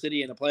Kansas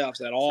City in the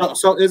playoffs at all.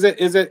 So is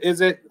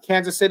it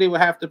Kansas City will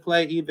have to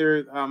play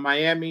either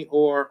Miami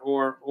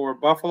or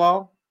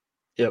Buffalo?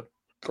 Yep.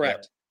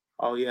 Correct.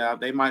 Oh yeah,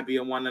 they might be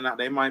a one and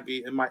out. It might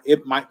be one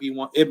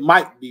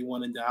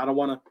and done. I don't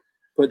want to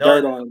put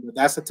dirt on it, but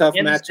that's a tough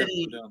matchup.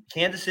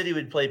 Kansas City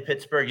would play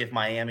Pittsburgh if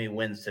Miami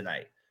wins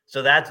tonight.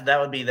 So that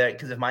would be that,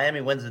 because if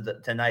Miami wins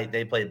tonight,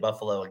 they play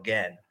Buffalo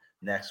again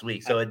next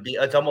week. So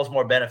it's almost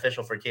more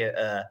beneficial for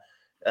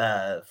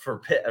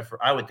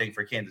I would think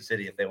for Kansas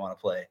City if they want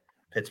to play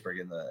Pittsburgh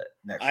in the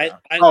next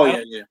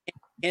round.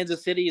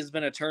 Kansas City has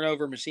been a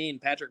turnover machine.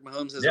 Patrick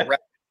Mahomes is a rep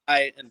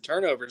and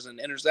turnovers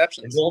and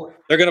interceptions.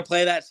 They're going to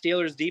play that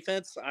Steelers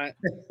defense. I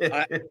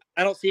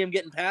don't see him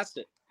getting past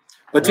it.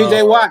 But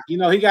TJ Watt,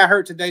 he got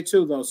hurt today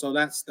too, though. So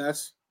that's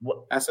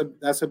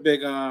a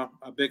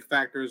big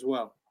factor as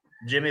well.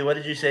 Jimmy, what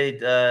did you say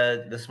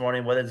this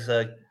morning? What's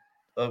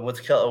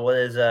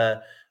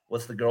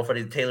the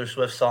girlfriend Taylor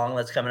Swift song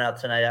that's coming out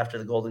tonight after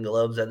the Golden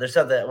Globes? And there's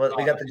something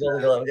we got the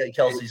Golden Globes. We got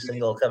Kelsey's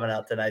single coming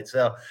out tonight.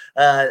 So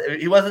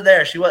he wasn't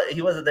there. He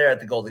wasn't there at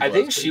the Golden Globes. I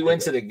think she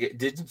went to the.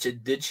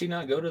 Did she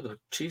not go to the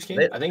Chiefs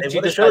game? I think they she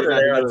would have showed her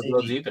there on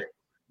TV.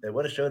 They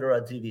would have showed her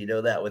on TV. You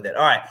know that with it.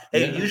 All right.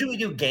 Hey, usually we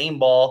do game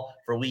ball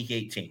for week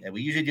 18, and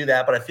we usually do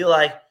that. But I feel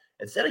like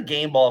instead of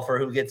game ball for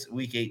who gets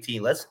week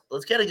 18, let's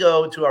kind of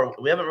go to our.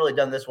 We haven't really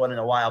done this one in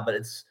a while, but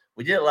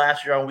we did it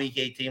last year on week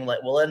 18.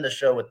 We'll end the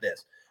show with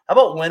this. How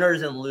about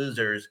winners and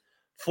losers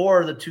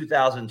for the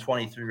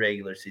 2023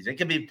 regular season? It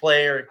could be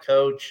player,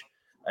 coach,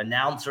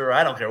 announcer.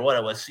 I don't care what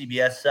it was.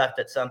 CBS sucked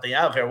at something.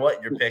 I don't care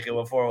what you're picking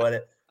before what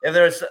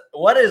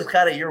is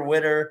kind of your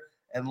winner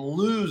and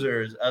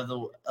losers of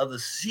the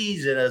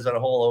season as a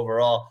whole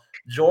overall.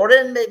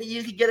 Jordan, maybe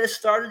you could get us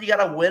started. You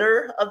got a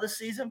winner of the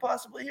season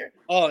possibly here?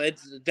 Oh,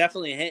 it's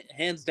definitely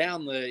hands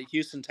down the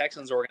Houston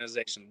Texans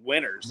organization.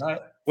 Winners.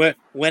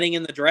 Winning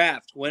in the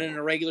draft, winning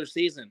a regular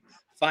season,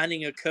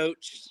 finding a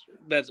coach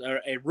that's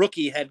a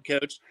rookie head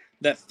coach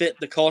that fit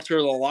the culture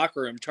of the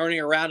locker room, turning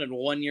around in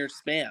 1 year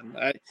span.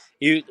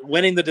 You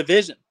winning the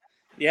division.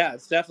 Yeah,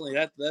 it's definitely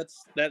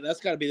that's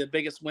got to be the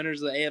biggest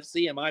winners of the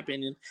AFC, in my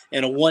opinion,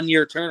 in a 1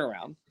 year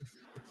turnaround.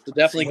 So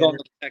definitely going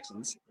to the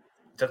Texans.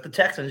 Took the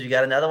Texans. You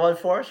got another one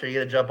for us, or are you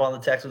going to jump on the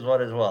Texans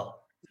one as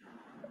well?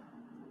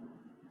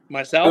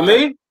 Myself? For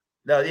me?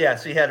 No, yeah.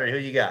 See, Henry, who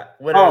you got?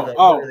 You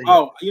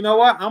know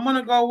what? I'm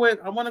gonna go with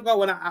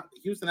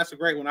Houston. That's a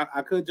great one.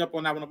 I could jump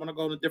on that one. I'm gonna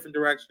go in a different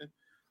direction.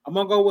 I'm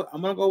gonna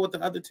go with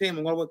the other team.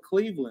 I'm going with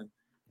Cleveland.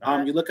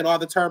 Right. You look at all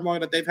the turmoil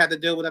that they've had to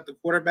deal with at the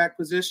quarterback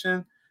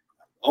position.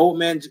 Old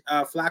man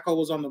Flacco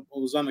was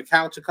on the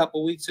couch a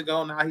couple weeks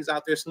ago. Now he's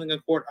out there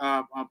slinging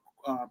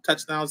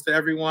touchdowns to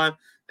everyone.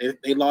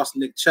 They lost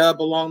Nick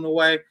Chubb along the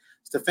way.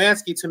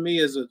 Stefanski to me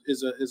is a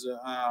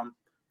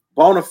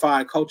bona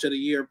fide coach of the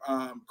year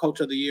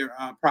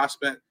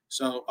prospect.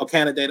 So a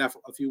candidate,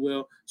 if you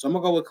will. So I'm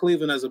gonna go with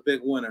Cleveland as a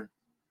big winner.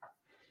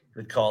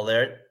 Good call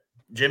there,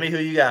 Jimmy. Who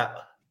you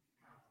got?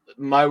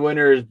 My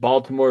winner is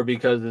Baltimore,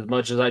 because as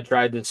much as I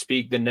tried to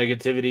speak the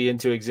negativity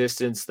into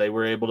existence, they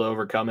were able to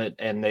overcome it,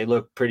 and they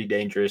look pretty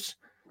dangerous.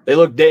 They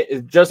look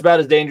just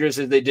about as dangerous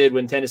as they did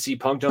when Tennessee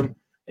punked them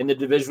in the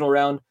divisional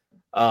round.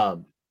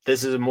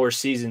 This is a more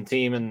seasoned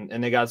team,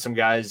 and they got some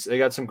guys. They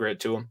got some grit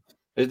to them.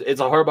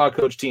 It's a Harbaugh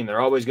coach team.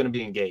 They're always going to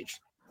be engaged.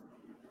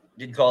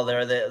 Good call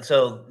there.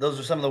 So those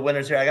are some of the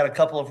winners here. I got a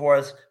couple for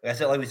us.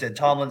 Like we said,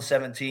 Tomlin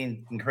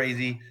 17 and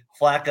crazy.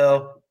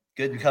 Flacco,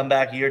 good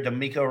comeback year.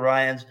 D'Amico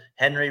Ryans,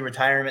 Henry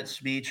retirement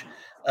speech.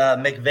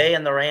 McVay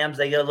and the Rams,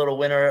 they get a little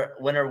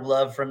winner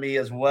love from me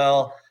as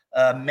well.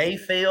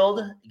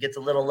 Mayfield gets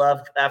a little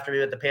love after me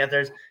with the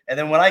Panthers. And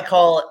then when I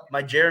call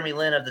my Jeremy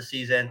Lin of the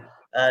season,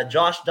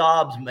 Josh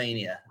Dobbs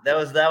mania. That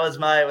was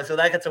so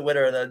that gets a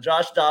winner. The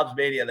Josh Dobbs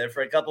mania there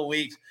for a couple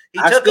weeks.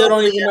 I still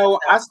don't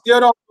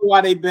know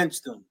why they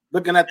benched him.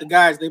 Looking at the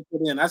guys they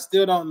put in, I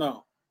still don't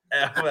know.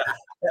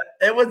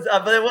 It was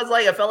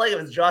like, I felt like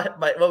it was Josh.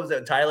 What was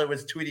it? Tyler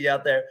was tweeting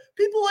out there.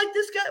 People like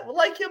this guy,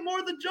 like him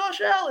more than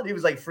Josh Allen. He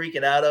was like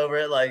freaking out over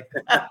it. Like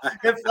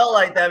it felt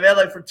like that, man.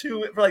 Like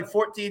for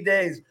 14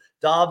 days,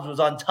 Dobbs was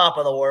on top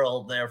of the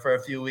world there for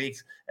a few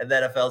weeks, and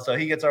then it fell. So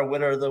he gets our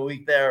winner of the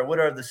week there,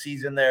 winner of the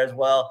season there as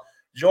well.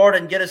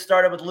 Jordan, get us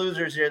started with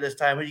losers here this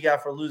time. Who you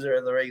got for loser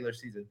in the regular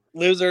season?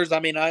 Losers. I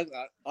mean, I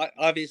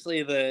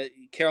obviously the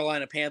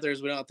Carolina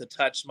Panthers. We don't have to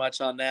touch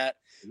much on that,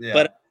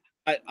 but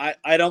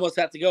I'd almost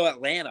have to go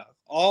Atlanta.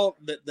 All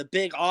the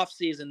big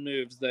offseason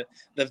moves, the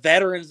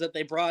veterans that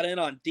they brought in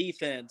on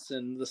defense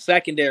and the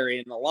secondary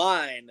and the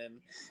line, and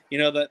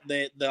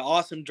the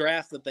awesome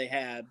draft that they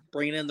had,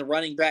 bringing in the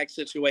running back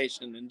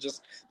situation, and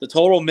just the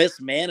total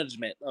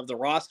mismanagement of the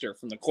roster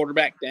from the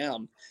quarterback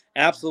down.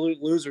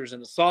 Absolute losers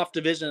in a soft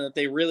division that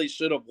they really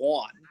should have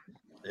won.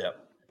 Yeah,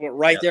 but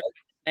there,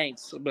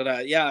 Saints. But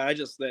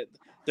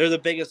they're the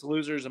biggest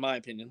losers in my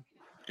opinion.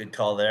 Good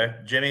call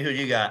there. Jimmy, who do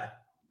you got?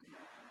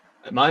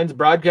 Mine's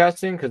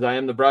broadcasting because I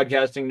am the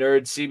broadcasting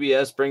nerd.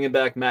 CBS bringing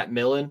back Matt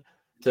Millen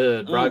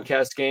to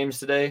broadcast games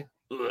today.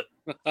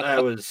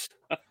 I was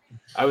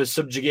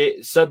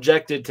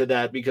subjected to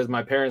that because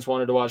my parents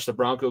wanted to watch the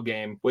Bronco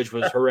game, which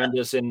was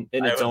horrendous in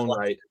its own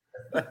right.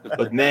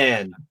 But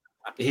man,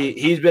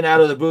 he's been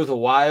out of the booth a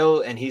while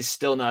and he's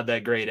still not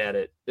that great at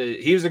it.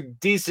 He was a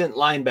decent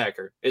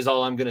linebacker, is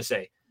all I'm gonna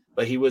say.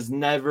 But he's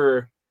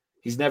never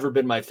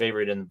been my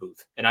favorite in the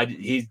booth, and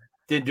he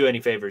didn't do any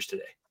favors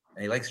today.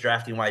 And he likes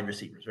drafting wide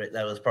receivers, right?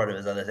 That was part of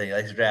his other thing. He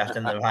likes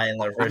drafting them high in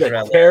their first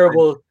round.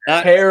 Terrible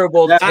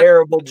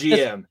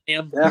GM.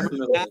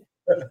 Definitely.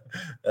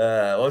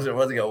 Was it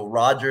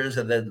Rodgers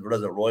and then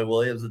was it Roy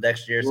Williams the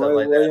next year?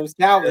 Roy Williams,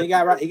 that. Calvin.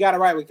 He got it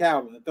right with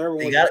Calvin. The third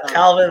one. He got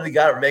Calvin. We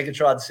got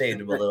Megatron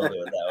saved him a little bit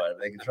with that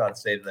one. Megatron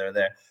saved him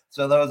there.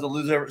 So that was a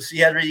loser. See,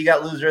 Henry, you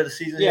got loser of the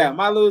season. Yeah,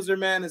 my loser,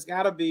 man, has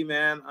got to be,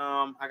 man.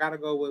 I got to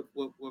go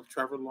with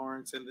Trevor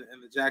Lawrence and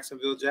the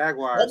Jacksonville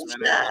Jaguars,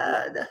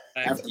 man.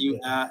 After you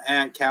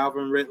add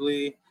Calvin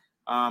Ridley,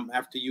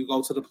 after you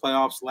go to the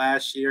playoffs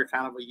last year,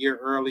 kind of a year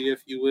early,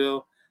 if you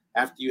will.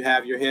 After you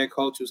have your head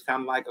coach who's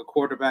kind of like a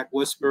quarterback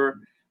whisperer,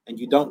 and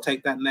you don't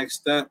take that next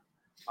step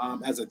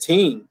as a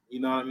team,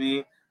 you know what I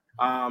mean?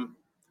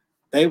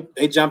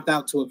 They jumped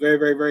out to a very,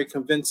 very, very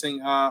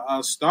convincing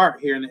start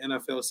here in the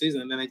NFL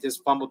season, and then they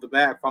just fumbled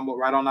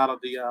right on out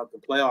of the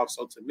playoffs.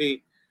 So to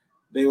me,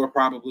 they were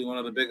probably one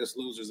of the biggest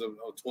losers of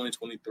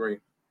 2023.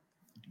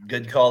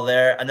 Good call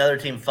there. Another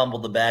team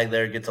fumbled the bag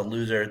there, gets a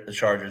loser. The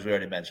Chargers, we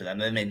already mentioned them.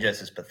 They made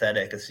just as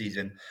pathetic a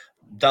season,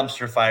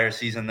 dumpster fire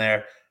season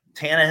there.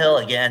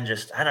 Tannehill, again,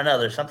 just, I don't know.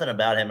 There's something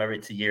about him every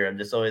year. I'm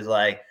just always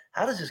like,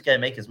 how does this guy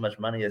make as much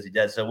money as he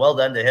does? So well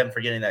done to him for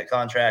getting that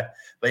contract.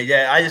 But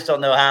yeah, I just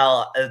don't know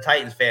how, as a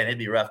Titans fan, it'd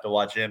be rough to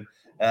watch him.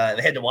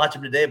 They had to watch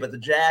him today, but the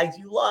Jags,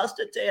 you lost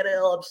to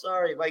Tannehill. I'm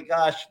sorry. My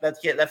gosh,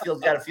 that feels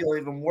got to feel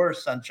even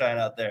worse, sunshine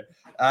out there.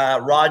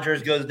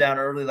 Rodgers goes down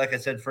early, like I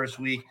said, first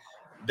week.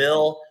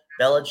 Bill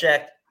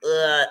Belichick.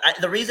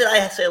 The reason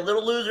I say a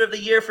little loser of the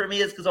year for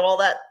me is because of all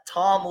that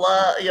Tom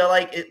Love. You know,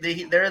 like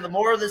the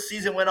more of the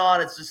season went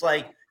on, it's just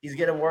like he's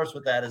getting worse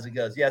with that as it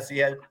goes. Yes, he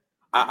had.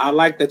 I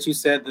like that you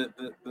said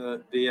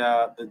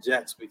the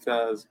Jets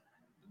because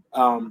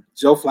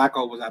Joe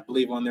Flacco was, I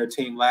believe, on their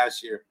team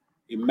last year.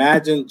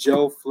 Imagine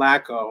Joe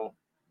Flacco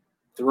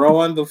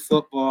throwing the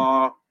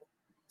football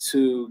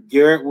to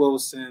Garrett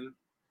Wilson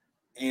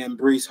and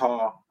Breece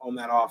Hall on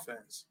that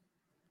offense.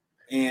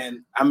 And,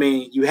 I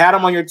mean, you had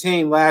him on your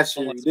team last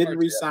year. You didn't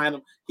re-sign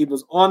him. He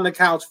was on the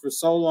couch for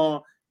so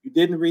long. You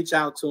didn't reach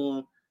out to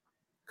him.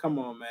 Come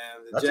on, man.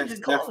 The Jets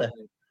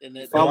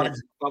definitely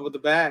fumbled the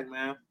bag,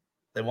 man.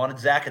 They wanted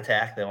Zach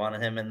Attack. They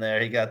wanted him in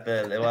there.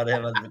 They wanted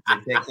him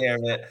to take care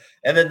of it.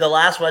 And then the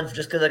last one,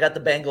 just because I got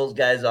the Bengals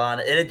guys on,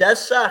 and it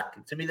does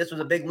suck. To me, this was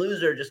a big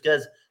loser just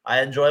because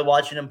I enjoy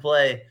watching him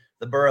play.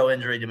 The Burrow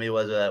injury to me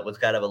was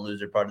kind of a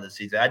loser part of the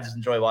season. I just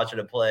enjoy watching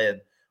him play.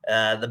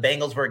 And the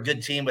Bengals were a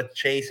good team with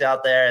Chase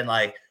out there.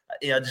 And,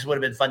 just would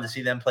have been fun to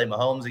see them play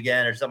Mahomes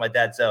again or something like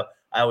that. So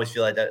I always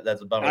feel like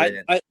that's a bummer.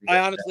 I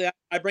honestly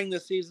bring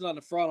this season on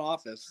the front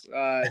office.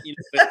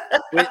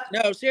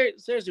 No,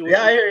 seriously.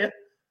 Yeah, I hear you.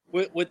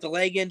 With the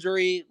leg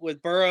injury,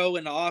 with Burrow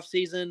in the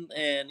offseason,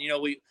 and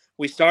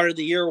we started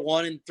the year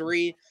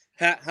 1-3.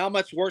 How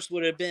much worse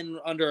would it have been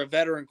under a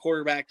veteran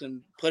quarterback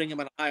than putting him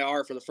on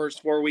IR for the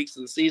first 4 weeks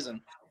of the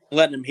season, and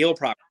letting him heal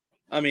properly?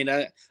 I mean,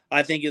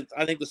 I think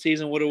the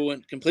season would have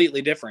went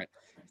completely different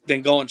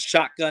than going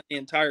shotgun the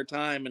entire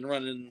time and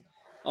running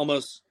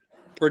almost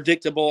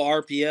predictable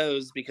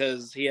RPOs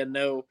because he had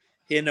no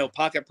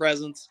pocket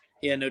presence,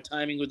 he had no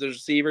timing with the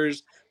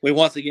receivers. We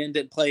once again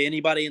didn't play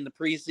anybody in the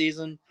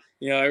preseason.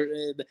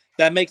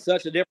 That makes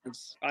such a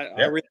difference.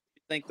 I really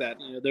think that.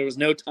 There was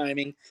no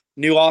timing,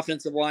 new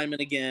offensive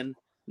lineman again,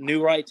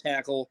 new right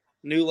tackle,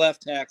 new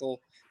left tackle,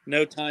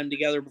 no time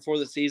together before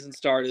the season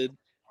started,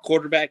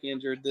 quarterback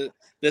injured.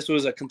 This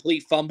was a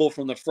complete fumble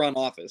from the front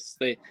office.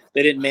 They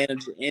didn't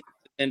manage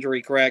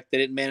injury correct. They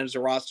didn't manage the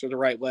roster the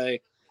right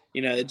way.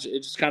 It's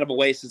just kind of a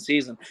wasted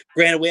season.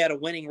 Granted, we had a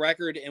winning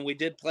record, and we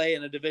did play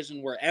in a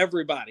division where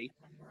everybody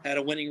had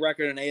a winning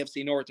record in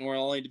AFC North, and we're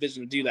the only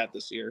division to do that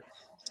this year.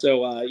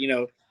 So,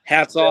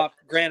 hats off.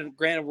 Granted,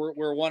 we're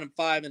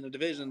 1-5 in the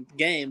division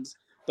games,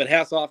 but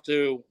hats off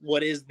to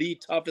what is the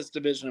toughest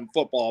division in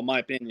football, in my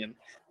opinion.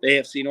 The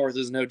AFC North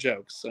is no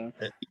joke. So,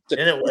 and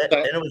it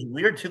was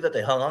weird too that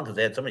they hung on because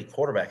they had so many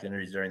quarterback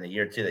injuries during the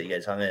year too that you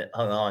guys hung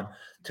on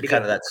to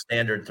kind of that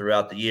standard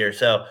throughout the year.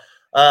 So,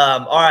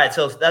 all right.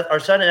 So that's our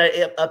Sunday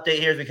night update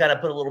here. As we kind of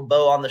put a little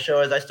bow on the show,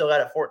 as I still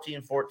got it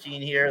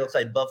 14-14 here. Looks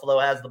like Buffalo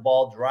has the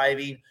ball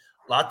driving.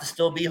 A lot to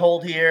still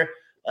behold here.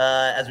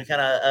 As we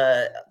kind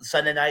of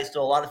Sunday night,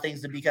 still a lot of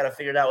things to be kind of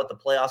figured out with the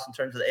playoffs in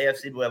terms of the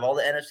AFC, but we have all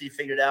the NFC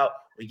figured out.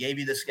 We gave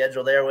you the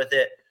schedule there with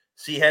it.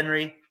 C.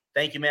 Henry,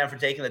 thank you, man, for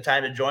taking the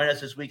time to join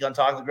us this week on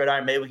Talk the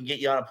Gridiron. Maybe we can get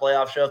you on a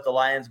playoff show if the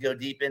Lions go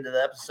deep into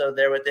the episode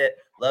there with it.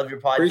 Love your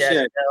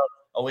podcast.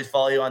 always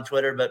follow you on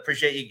Twitter, but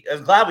appreciate you.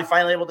 I'm glad we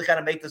finally able to kind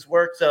of make this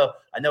work. So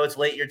I know it's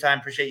late your time.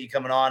 Appreciate you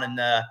coming on. And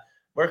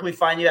where can we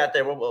find you out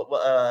there?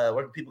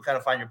 Where can people kind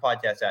of find your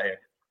podcast out here?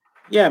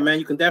 Yeah, man,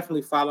 you can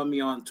definitely follow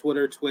me on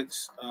Twitter, Twitch,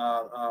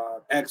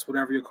 X,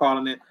 whatever you're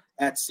calling it,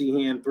 at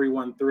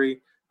CHEN313.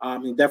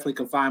 You definitely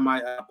can find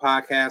my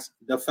podcast,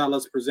 The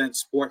Fellas Present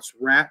Sports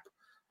Rap,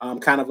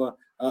 kind of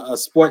a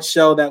sports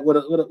show that with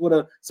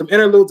some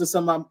interludes of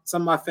some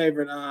of my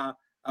favorite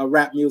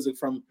rap music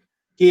from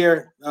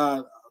here,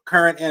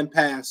 current and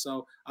past.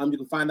 So you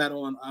can find that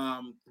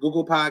on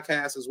Google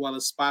Podcasts as well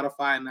as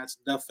Spotify, and that's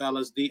The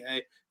Fellas,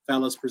 DA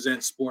Fellas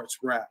Present Sports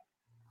Rap.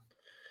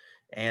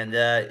 And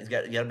you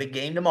got a big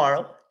game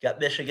tomorrow. Got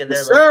Michigan there.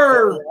 Yes,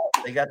 sir.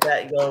 They got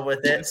that going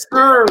with it. Yes,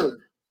 sir.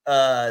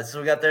 So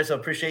we got there. So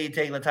appreciate you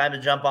taking the time to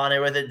jump on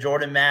here with it.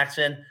 Jordan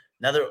Maxson,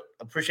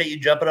 appreciate you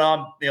jumping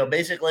on,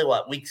 basically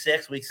week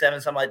 6, week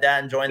 7, something like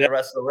that, and joining the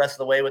rest of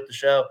the way with the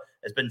show.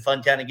 It's been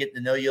fun kind of getting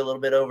to know you a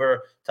little bit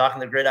over talking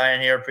the gridiron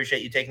here.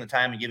 Appreciate you taking the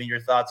time and giving your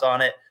thoughts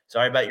on it.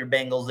 Sorry about your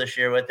Bengals this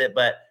year with it,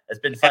 but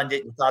it's been fun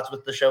getting your thoughts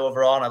with the show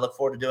overall, and I look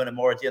forward to doing it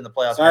more with you in the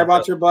playoffs. Sorry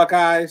about your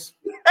Buckeyes.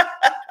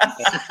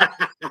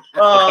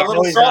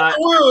 He's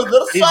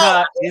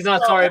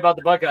not sorry about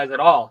the Buckeyes at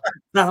all.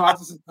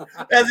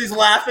 As he's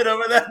laughing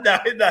over that. No,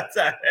 he's not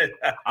sorry.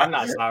 I'm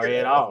not sorry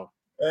at all.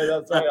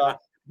 I'm sorry.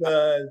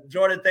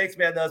 Jordan, thanks,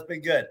 man. That's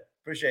been good.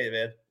 Appreciate it,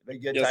 man.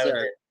 Been good time with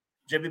it.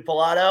 Jimmy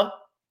Pilato,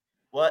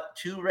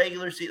 2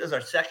 regular seasons?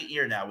 Our second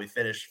year now. We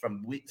finished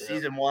from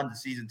season 1 to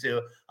season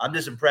 2. I'm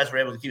just impressed we're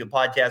able to keep a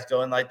podcast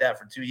going like that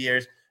for 2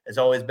 years. It's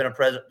always been a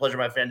pleasure,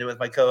 my friend, doing with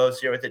my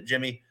co-host here with it,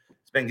 Jimmy.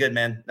 It's been good,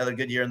 man. Another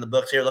good year in the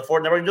books here. Look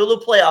forward. Now we're going to do a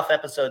little playoff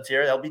episodes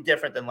here. That'll be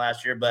different than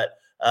last year, but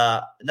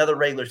another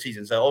regular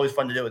season. So always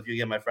fun to do it with you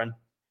again, my friend.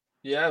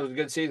 Yeah, it was a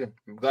good season.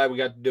 I'm glad we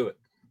got to do it.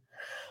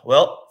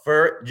 Well,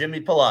 for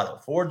Jimmy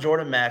Pilato, for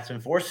Jordan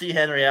Maxson, for C.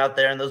 Henry out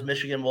there and those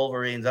Michigan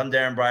Wolverines, I'm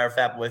Daren Breyer,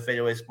 Fat Boy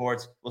Fadeaway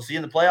Sports. We'll see you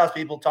in the playoffs,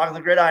 people. Talking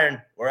the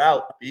gridiron. We're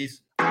out.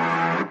 Peace.